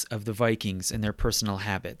views of the Vikings and their personal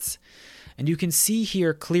habits. And you can see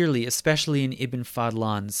here clearly, especially in Ibn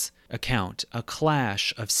Fadlan's account, a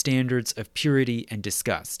clash of standards of purity and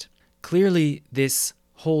disgust. Clearly, this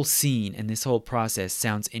whole scene and this whole process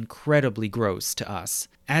sounds incredibly gross to us,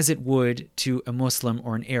 as it would to a Muslim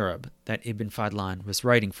or an Arab that Ibn Fadlan was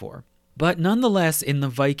writing for. But nonetheless, in the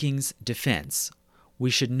Vikings' defense, we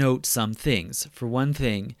should note some things. For one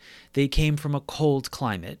thing, they came from a cold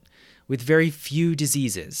climate, with very few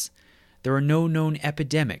diseases. There are no known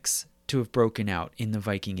epidemics to have broken out in the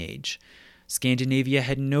Viking Age. Scandinavia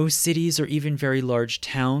had no cities or even very large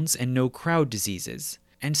towns, and no crowd diseases.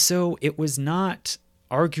 And so it was not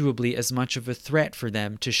arguably as much of a threat for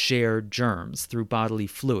them to share germs through bodily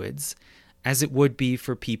fluids as it would be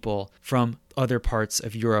for people from other parts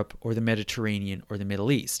of Europe or the Mediterranean or the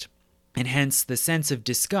Middle East. And hence the sense of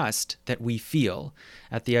disgust that we feel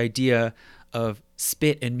at the idea of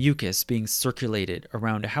spit and mucus being circulated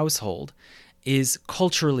around a household is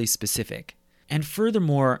culturally specific. And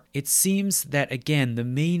furthermore, it seems that, again, the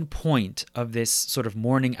main point of this sort of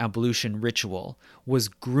morning ablution ritual was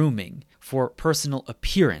grooming for personal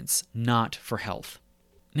appearance, not for health.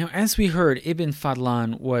 Now, as we heard, Ibn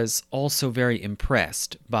Fadlan was also very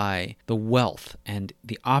impressed by the wealth and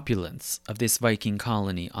the opulence of this Viking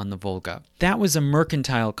colony on the Volga. That was a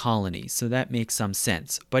mercantile colony, so that makes some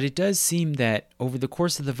sense. But it does seem that over the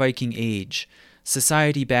course of the Viking Age,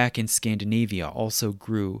 society back in Scandinavia also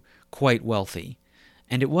grew quite wealthy.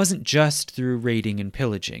 And it wasn't just through raiding and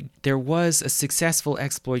pillaging. There was a successful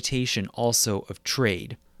exploitation also of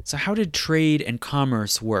trade. So how did trade and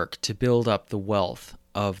commerce work to build up the wealth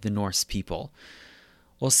of the Norse people?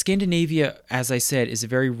 Well, Scandinavia, as I said, is a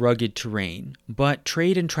very rugged terrain, but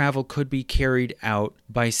trade and travel could be carried out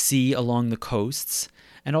by sea along the coasts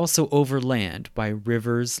and also over land by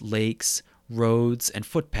rivers, lakes, roads, and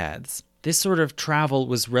footpaths. This sort of travel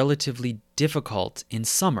was relatively difficult in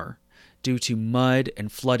summer due to mud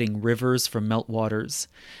and flooding rivers from meltwaters,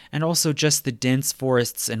 and also just the dense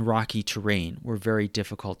forests and rocky terrain were very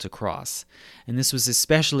difficult to cross. And this was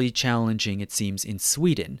especially challenging, it seems, in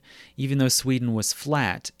Sweden. Even though Sweden was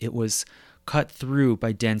flat, it was cut through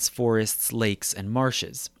by dense forests, lakes, and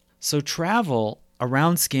marshes. So travel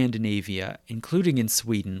around Scandinavia, including in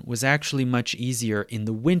Sweden, was actually much easier in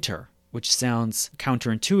the winter, which sounds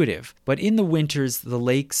counterintuitive. But in the winters, the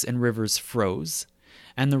lakes and rivers froze,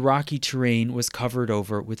 and the rocky terrain was covered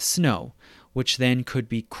over with snow, which then could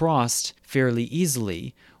be crossed fairly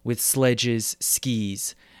easily with sledges,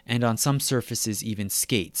 skis, and on some surfaces even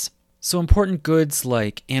skates. So important goods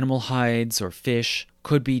like animal hides or fish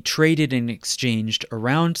could be traded and exchanged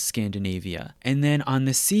around Scandinavia, and then on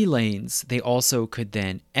the sea lanes they also could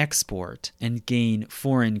then export and gain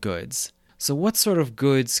foreign goods. So what sort of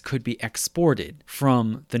goods could be exported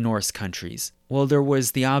from the Norse countries? Well, there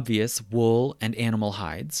was the obvious wool and animal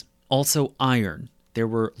hides. Also iron. There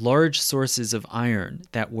were large sources of iron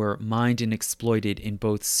that were mined and exploited in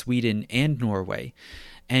both Sweden and Norway.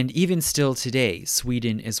 And even still today,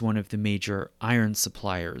 Sweden is one of the major iron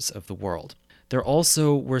suppliers of the world. There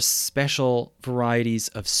also were special varieties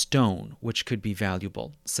of stone which could be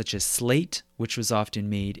valuable, such as slate, which was often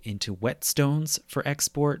made into whetstones for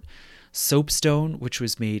export, soapstone, which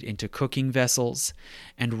was made into cooking vessels,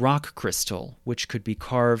 and rock crystal, which could be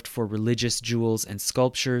carved for religious jewels and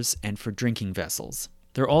sculptures and for drinking vessels.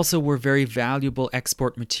 There also were very valuable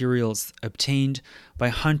export materials obtained by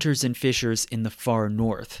hunters and fishers in the far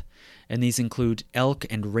north, and these include elk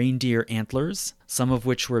and reindeer antlers, some of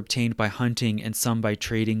which were obtained by hunting and some by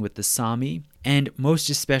trading with the Sami, and most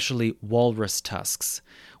especially walrus tusks,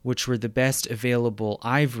 which were the best available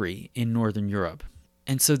ivory in Northern Europe.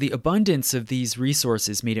 And so the abundance of these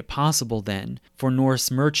resources made it possible then for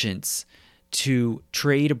Norse merchants to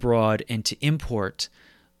trade abroad and to import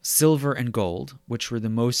silver and gold, which were the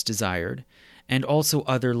most desired, and also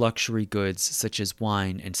other luxury goods such as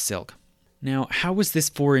wine and silk. Now, how was this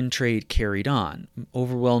foreign trade carried on?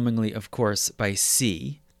 Overwhelmingly, of course, by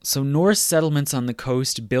sea. So Norse settlements on the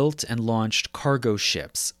coast built and launched cargo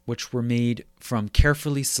ships, which were made from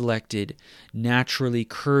carefully selected, naturally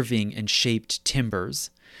curving and shaped timbers,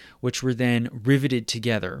 which were then riveted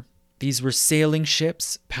together. These were sailing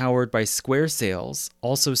ships powered by square sails,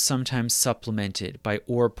 also sometimes supplemented by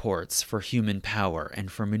oar ports for human power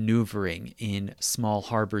and for maneuvering in small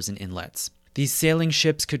harbors and inlets. These sailing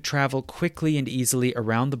ships could travel quickly and easily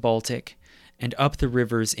around the Baltic and up the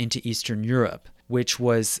rivers into Eastern Europe, which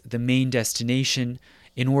was the main destination,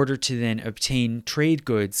 in order to then obtain trade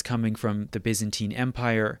goods coming from the Byzantine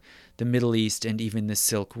Empire, the Middle East, and even the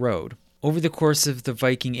Silk Road. Over the course of the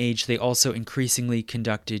Viking Age, they also increasingly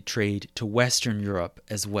conducted trade to Western Europe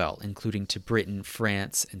as well, including to Britain,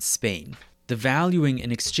 France, and Spain. The valuing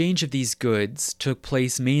and exchange of these goods took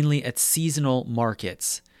place mainly at seasonal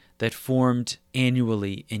markets that formed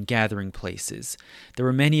annually in gathering places. There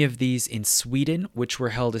were many of these in Sweden, which were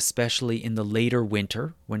held especially in the later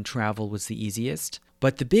winter, when travel was the easiest.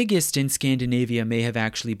 But the biggest in Scandinavia may have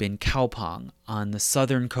actually been Kaupang on the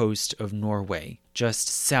southern coast of Norway, just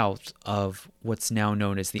south of what's now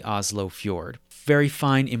known as the Oslo Fjord. Very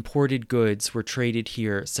fine imported goods were traded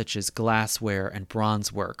here, such as glassware and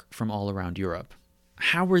bronze work from all around Europe.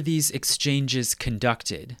 How were these exchanges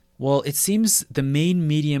conducted? Well, it seems the main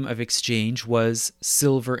medium of exchange was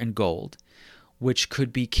silver and gold, which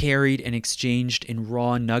could be carried and exchanged in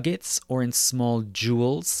raw nuggets or in small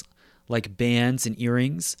jewels, like bands and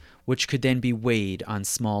earrings, which could then be weighed on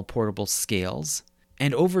small portable scales.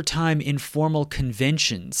 And over time, informal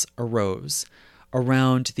conventions arose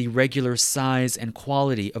around the regular size and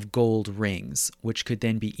quality of gold rings, which could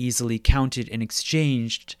then be easily counted and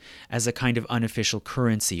exchanged as a kind of unofficial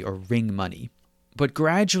currency or ring money. But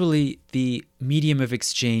gradually, the medium of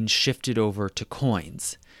exchange shifted over to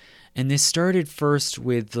coins. And this started first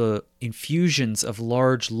with the infusions of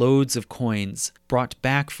large loads of coins brought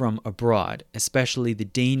back from abroad, especially the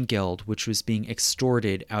Danegeld, which was being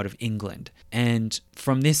extorted out of England. And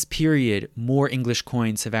from this period, more English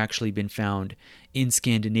coins have actually been found in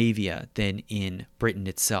Scandinavia than in Britain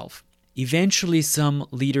itself. Eventually, some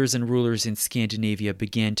leaders and rulers in Scandinavia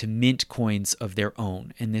began to mint coins of their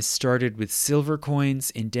own, and this started with silver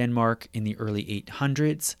coins in Denmark in the early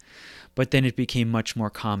 800s, but then it became much more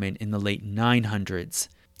common in the late 900s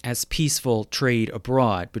as peaceful trade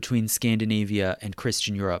abroad between Scandinavia and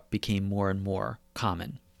Christian Europe became more and more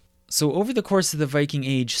common. So over the course of the Viking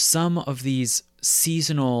Age, some of these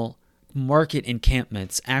seasonal market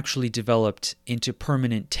encampments actually developed into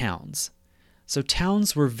permanent towns. So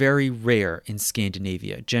towns were very rare in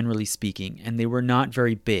Scandinavia, generally speaking, and they were not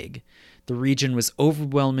very big. The region was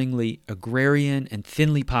overwhelmingly agrarian and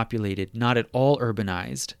thinly populated, not at all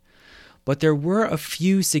urbanized. But there were a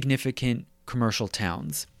few significant commercial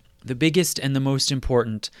towns. The biggest and the most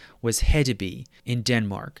important was Hedeby in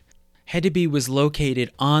Denmark. Hedeby was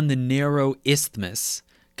located on the narrow isthmus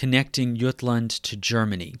connecting Jutland to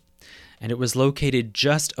Germany, and it was located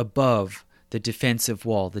just above the defensive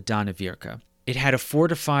wall, the Danevirke. It had a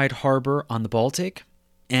fortified harbor on the Baltic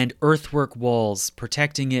and earthwork walls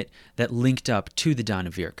protecting it that linked up to the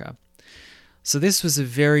Danevirke. So this was a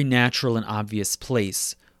very natural and obvious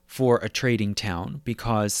place for a trading town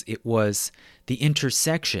because it was the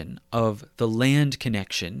intersection of the land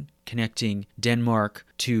connection connecting Denmark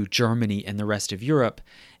to Germany and the rest of Europe,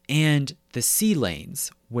 and the sea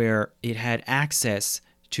lanes where it had access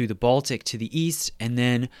to the Baltic to the east and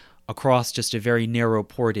then across just a very narrow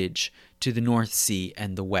portage to the North Sea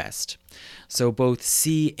and the west. So both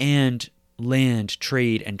sea and land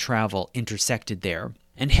trade and travel intersected there.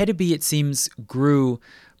 And Hedeby, it seems, grew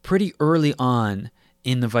pretty early on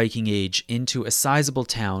in the Viking Age into a sizable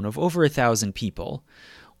town of over 1,000 people,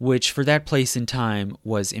 which for that place in time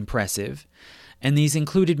was impressive. And these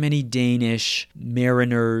included many Danish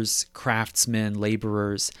mariners, craftsmen,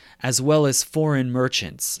 laborers, as well as foreign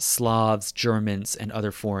merchants, Slavs, Germans, and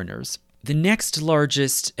other foreigners. The next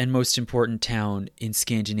largest and most important town in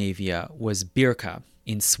Scandinavia was Birka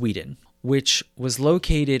in Sweden, which was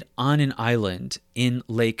located on an island in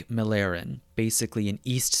Lake Mälaren, basically in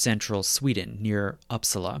east-central Sweden near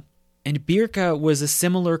Uppsala. And Birka was a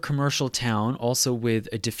similar commercial town, also with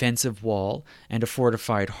a defensive wall and a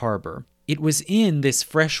fortified harbor. It was in this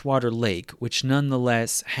freshwater lake, which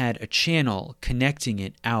nonetheless had a channel connecting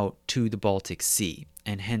it out to the Baltic Sea,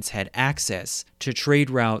 and hence had access to trade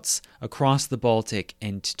routes across the Baltic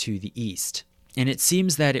and to the east. And it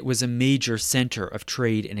seems that it was a major center of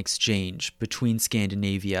trade and exchange between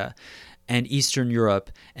Scandinavia and Eastern Europe,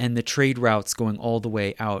 and the trade routes going all the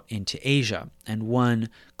way out into Asia. And one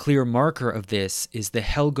clear marker of this is the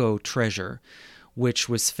Helgö treasure, which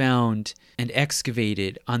was found and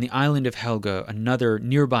excavated on the island of Helgö, another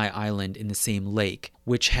nearby island in the same lake,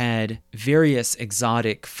 which had various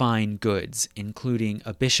exotic fine goods, including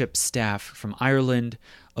a bishop's staff from Ireland,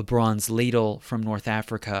 a bronze ladle from North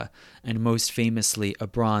Africa, and most famously a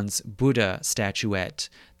bronze Buddha statuette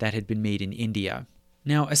that had been made in India.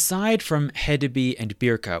 Now, aside from Hedeby and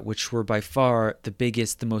Birka, which were by far the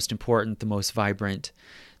biggest, the most important, the most vibrant,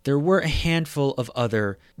 there were a handful of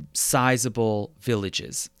other sizable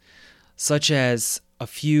villages, such as a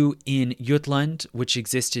few in Jutland, which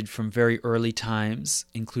existed from very early times,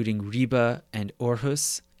 including Ribe and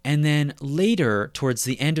Aarhus. And then later, towards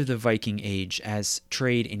the end of the Viking Age, as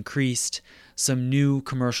trade increased, some new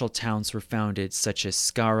commercial towns were founded, such as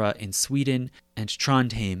Skara in Sweden and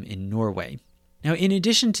Trondheim in Norway. Now, in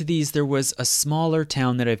addition to these, there was a smaller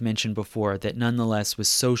town that I've mentioned before that nonetheless was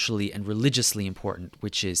socially and religiously important,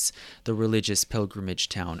 which is the religious pilgrimage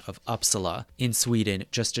town of Uppsala in Sweden,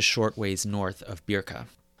 just a short ways north of Birka.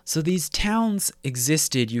 So these towns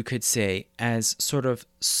existed, you could say, as sort of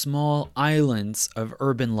small islands of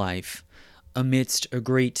urban life amidst a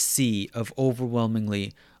great sea of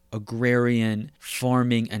overwhelmingly agrarian,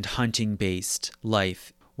 farming and hunting-based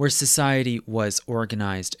life, where society was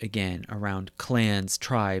organized again around clans,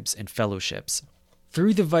 tribes, and fellowships.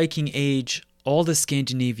 Through the Viking Age, all the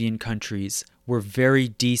Scandinavian countries were very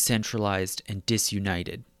decentralized and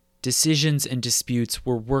disunited. Decisions and disputes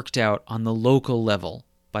were worked out on the local level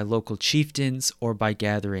by local chieftains or by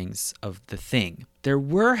gatherings of the Thing. There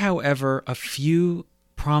were, however, a few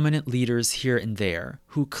prominent leaders here and there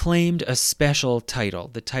who claimed a special title,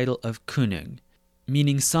 the title of Konung,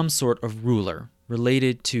 meaning some sort of ruler,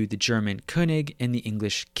 related to the German König and the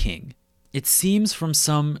English king. It seems from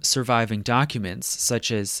some surviving documents,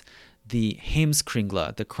 such as the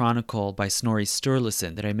Heimskringla, the chronicle by Snorri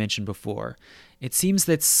Sturluson that I mentioned before, it seems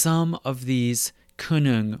that some of these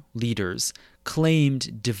Konung leaders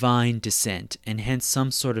claimed divine descent and hence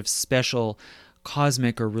some sort of special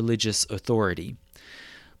cosmic or religious authority.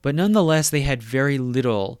 But nonetheless, they had very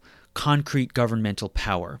little concrete governmental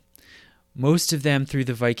power. Most of them through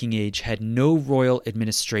the Viking Age had no royal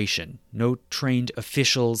administration, no trained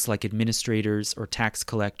officials like administrators or tax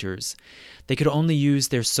collectors. They could only use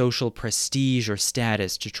their social prestige or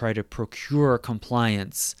status to try to procure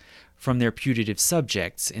compliance from their putative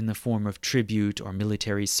subjects in the form of tribute or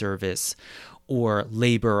military service or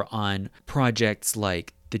labor on projects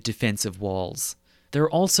like the defense of walls. There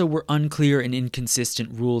also were unclear and inconsistent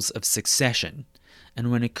rules of succession, and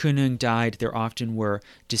when a konung died, there often were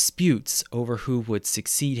disputes over who would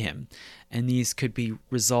succeed him, and these could be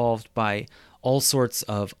resolved by all sorts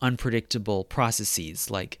of unpredictable processes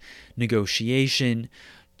like negotiation,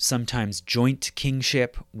 sometimes joint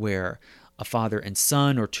kingship, where a father and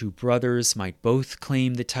son or two brothers might both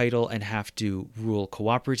claim the title and have to rule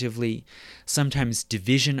cooperatively, sometimes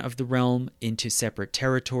division of the realm into separate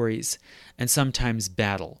territories, and sometimes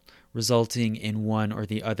battle, resulting in one or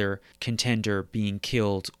the other contender being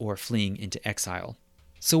killed or fleeing into exile.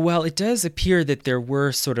 So while it does appear that there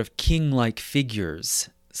were sort of king-like figures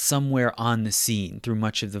somewhere on the scene through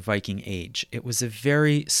much of the Viking Age, it was a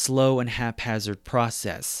very slow and haphazard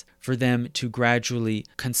process for them to gradually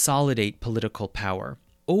consolidate political power.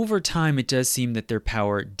 Over time, it does seem that their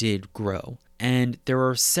power did grow, and there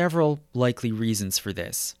are several likely reasons for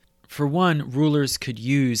this. For one, rulers could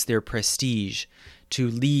use their prestige to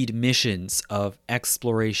lead missions of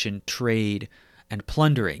exploration, trade, and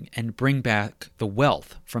plundering, and bring back the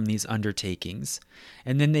wealth from these undertakings,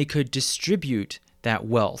 and then they could distribute that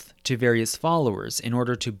wealth to various followers in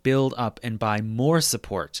order to build up and buy more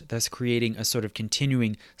support, thus creating a sort of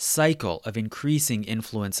continuing cycle of increasing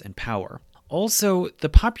influence and power. Also, the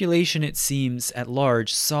population, it seems, at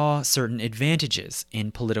large saw certain advantages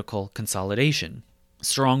in political consolidation.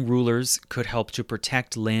 Strong rulers could help to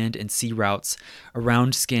protect land and sea routes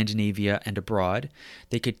around Scandinavia and abroad.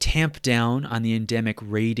 They could tamp down on the endemic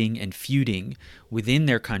raiding and feuding within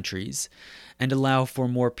their countries and allow for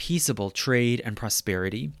more peaceable trade and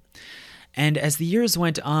prosperity. And as the years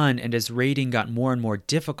went on and as raiding got more and more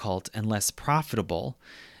difficult and less profitable,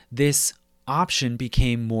 this option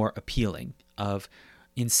became more appealing of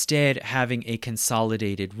instead having a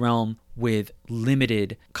consolidated realm with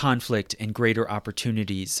limited conflict and greater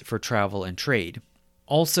opportunities for travel and trade.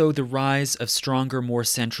 Also, the rise of stronger, more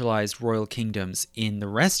centralized royal kingdoms in the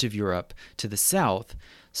rest of Europe to the south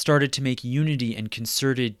started to make unity and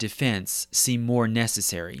concerted defense seem more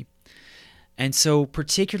necessary. And so,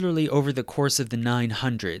 particularly over the course of the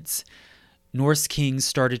 900s, Norse kings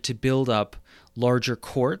started to build up larger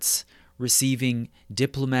courts, receiving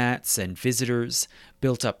diplomats and visitors,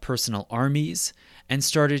 built up personal armies, and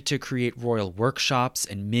started to create royal workshops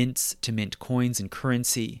and mints to mint coins and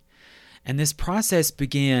currency. And this process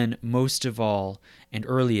began most of all and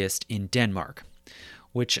earliest in Denmark,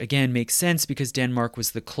 which again makes sense because Denmark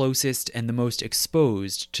was the closest and the most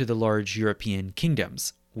exposed to the large European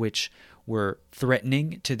kingdoms, which were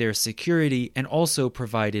threatening to their security and also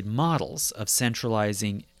provided models of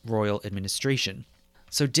centralizing royal administration.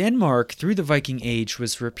 So Denmark, through the Viking Age,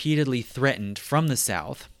 was repeatedly threatened from the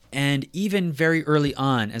south, and even very early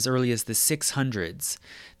on, as early as the 600s,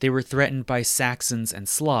 they were threatened by Saxons and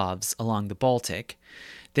Slavs along the Baltic.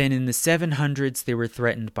 Then in the 700s, they were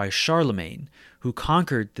threatened by Charlemagne, who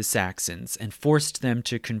conquered the Saxons and forced them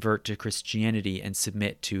to convert to Christianity and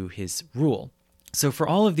submit to his rule. So for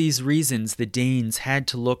all of these reasons, the Danes had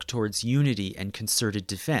to look towards unity and concerted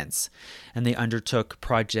defense, and they undertook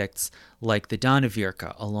projects like the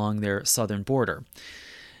Danevirke along their southern border.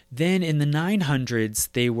 Then in the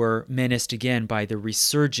 900s, they were menaced again by the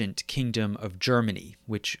resurgent Kingdom of Germany,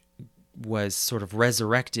 which was sort of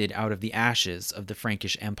resurrected out of the ashes of the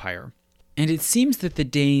Frankish Empire. And it seems that the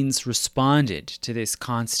Danes responded to this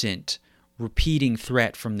constant, repeating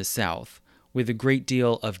threat from the south with a great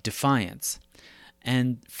deal of defiance.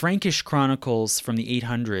 And Frankish chronicles from the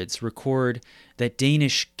 800s record that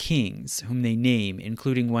Danish kings, whom they name,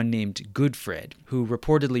 including one named Gudfred, who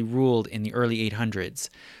reportedly ruled in the early 800s,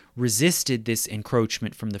 resisted this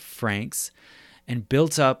encroachment from the Franks and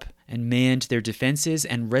built up and manned their defenses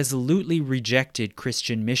and resolutely rejected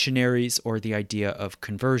Christian missionaries or the idea of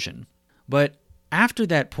conversion. But after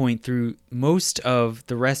that point, through most of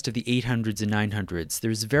the rest of the 800s and 900s,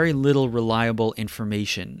 there's very little reliable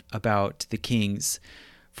information about the kings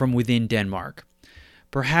from within Denmark.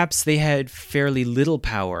 Perhaps they had fairly little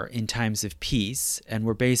power in times of peace and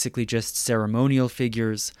were basically just ceremonial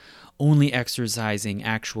figures, only exercising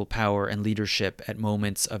actual power and leadership at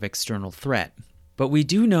moments of external threat. But we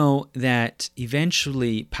do know that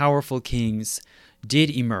eventually powerful kings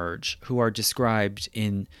did emerge, who are described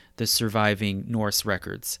in the surviving Norse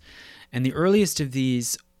records. And the earliest of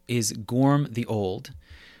these is Gorm the Old,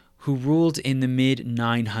 who ruled in the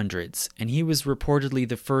mid-900s, and he was reportedly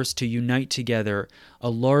the first to unite together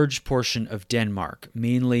a large portion of Denmark,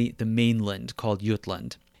 mainly the mainland called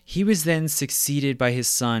Jutland. He was then succeeded by his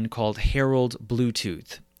son called Harold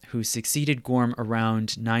Bluetooth, who succeeded Gorm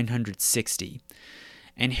around 960.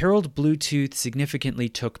 And Harold Bluetooth significantly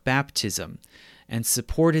took baptism and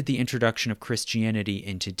supported the introduction of Christianity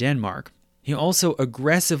into Denmark. He also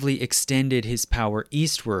aggressively extended his power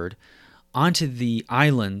eastward onto the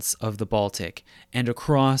islands of the Baltic and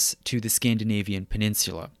across to the Scandinavian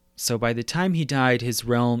peninsula. So by the time he died, his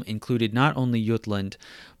realm included not only Jutland,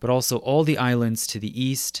 but also all the islands to the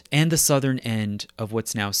east and the southern end of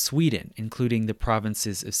what's now Sweden, including the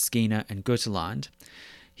provinces of Skåne and Götaland.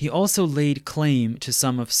 He also laid claim to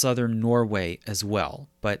some of southern Norway as well,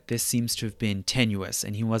 but this seems to have been tenuous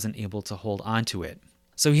and he wasn't able to hold on to it.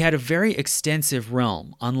 So he had a very extensive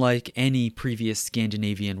realm, unlike any previous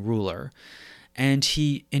Scandinavian ruler, and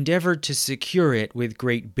he endeavored to secure it with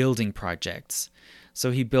great building projects.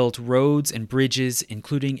 So he built roads and bridges,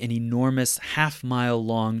 including an enormous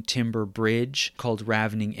half-mile-long timber bridge called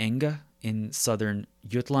Ravening Enge in southern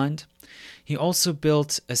Jutland. He also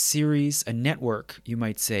built a network, you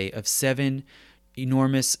might say, of 7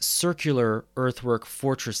 enormous circular earthwork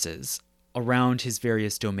fortresses around his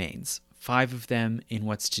various domains, 5 of them in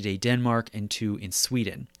what's today Denmark and 2 in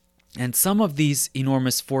Sweden. And some of these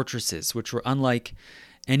enormous fortresses, which were unlike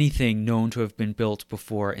anything known to have been built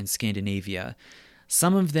before in Scandinavia,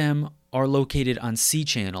 some of them are located on sea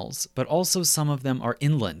channels, but also some of them are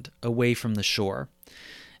inland, away from the shore.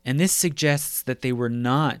 And this suggests that they were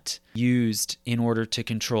not used in order to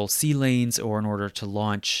control sea lanes or in order to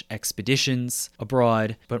launch expeditions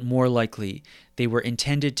abroad, but more likely they were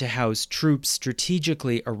intended to house troops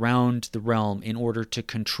strategically around the realm in order to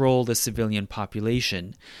control the civilian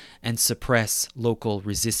population and suppress local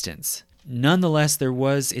resistance. Nonetheless, there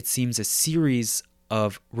was, it seems, a series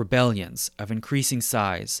of rebellions of increasing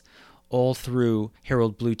size all through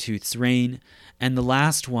Harold Bluetooth's reign, and the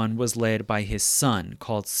last one was led by his son,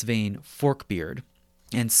 called Svein Forkbeard.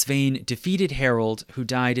 And Svein defeated Harold, who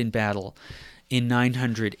died in battle in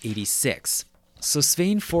 986. So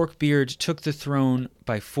Svein Forkbeard took the throne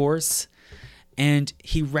by force, and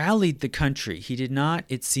he rallied the country. He did not,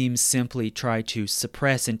 it seems, simply try to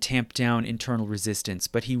suppress and tamp down internal resistance,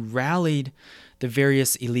 but he rallied the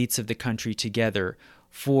various elites of the country together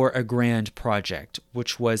for a grand project,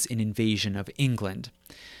 which was an invasion of England.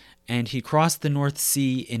 And he crossed the North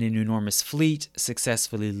Sea in an enormous fleet,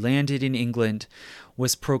 successfully landed in England,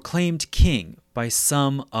 was proclaimed king by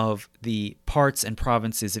some of the parts and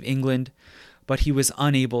provinces of England, but he was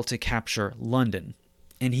unable to capture London.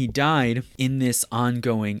 And he died in this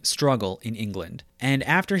ongoing struggle in England. And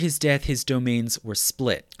after his death, his domains were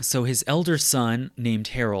split. So his elder son, named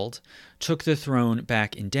Harold, took the throne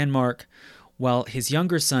back in Denmark, while his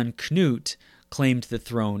younger son, Knut, claimed the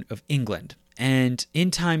throne of England. And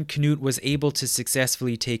in time, Knut was able to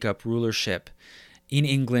successfully take up rulership in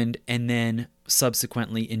England and then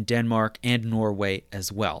subsequently in Denmark and Norway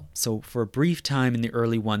as well. So for a brief time in the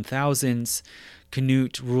early 1000s,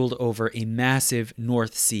 Knut ruled over a massive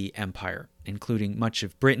North Sea empire, including much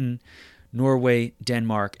of Britain, Norway,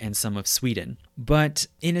 Denmark, and some of Sweden. But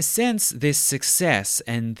in a sense, this success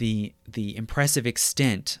and the impressive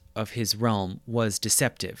extent of his realm was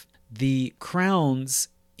deceptive. The crowns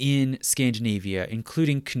in Scandinavia,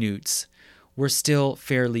 including Knut's, were still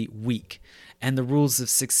fairly weak, and the rules of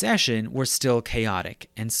succession were still chaotic,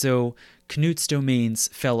 and so Knut's domains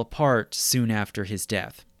fell apart soon after his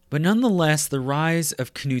death. But nonetheless, the rise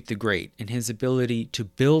of Knut the Great and his ability to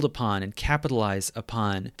build upon and capitalize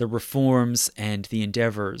upon the reforms and the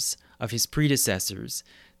endeavors of his predecessors,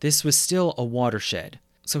 this was still a watershed.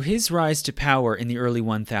 So his rise to power in the early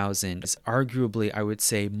 1000s arguably, I would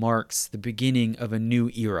say, marks the beginning of a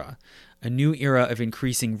new era of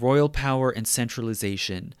increasing royal power and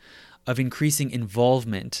centralization, of increasing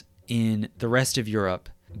involvement in the rest of Europe,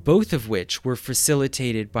 both of which were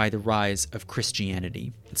facilitated by the rise of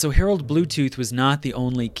Christianity. So Harold Bluetooth was not the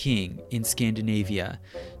only king in Scandinavia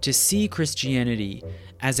to see Christianity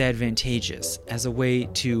as advantageous, as a way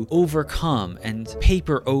to overcome and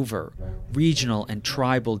paper over regional and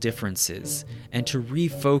tribal differences, and to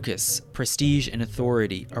refocus prestige and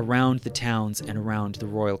authority around the towns and around the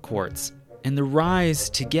royal courts. And the rise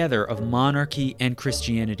together of monarchy and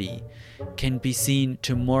Christianity can be seen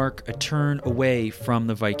to mark a turn away from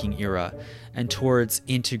the Viking era and towards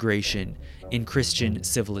integration in Christian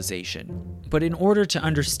civilization. But in order to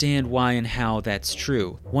understand why and how that's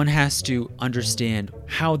true, one has to understand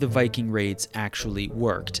how the Viking raids actually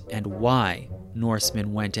worked and why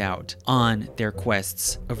Norsemen went out on their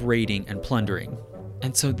quests of raiding and plundering.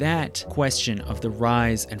 And so that question of the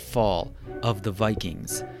rise and fall of the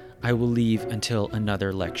Vikings, I will leave until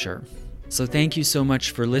another lecture. So thank you so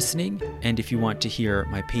much for listening, and if you want to hear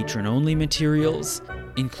my patron-only materials,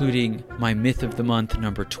 including my Myth of the Month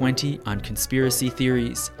number 20 on conspiracy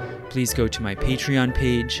theories, please go to my Patreon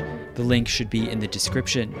page. The link should be in the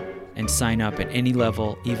description, and sign up at any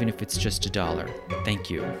level, even if it's just $1. Thank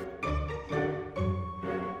you.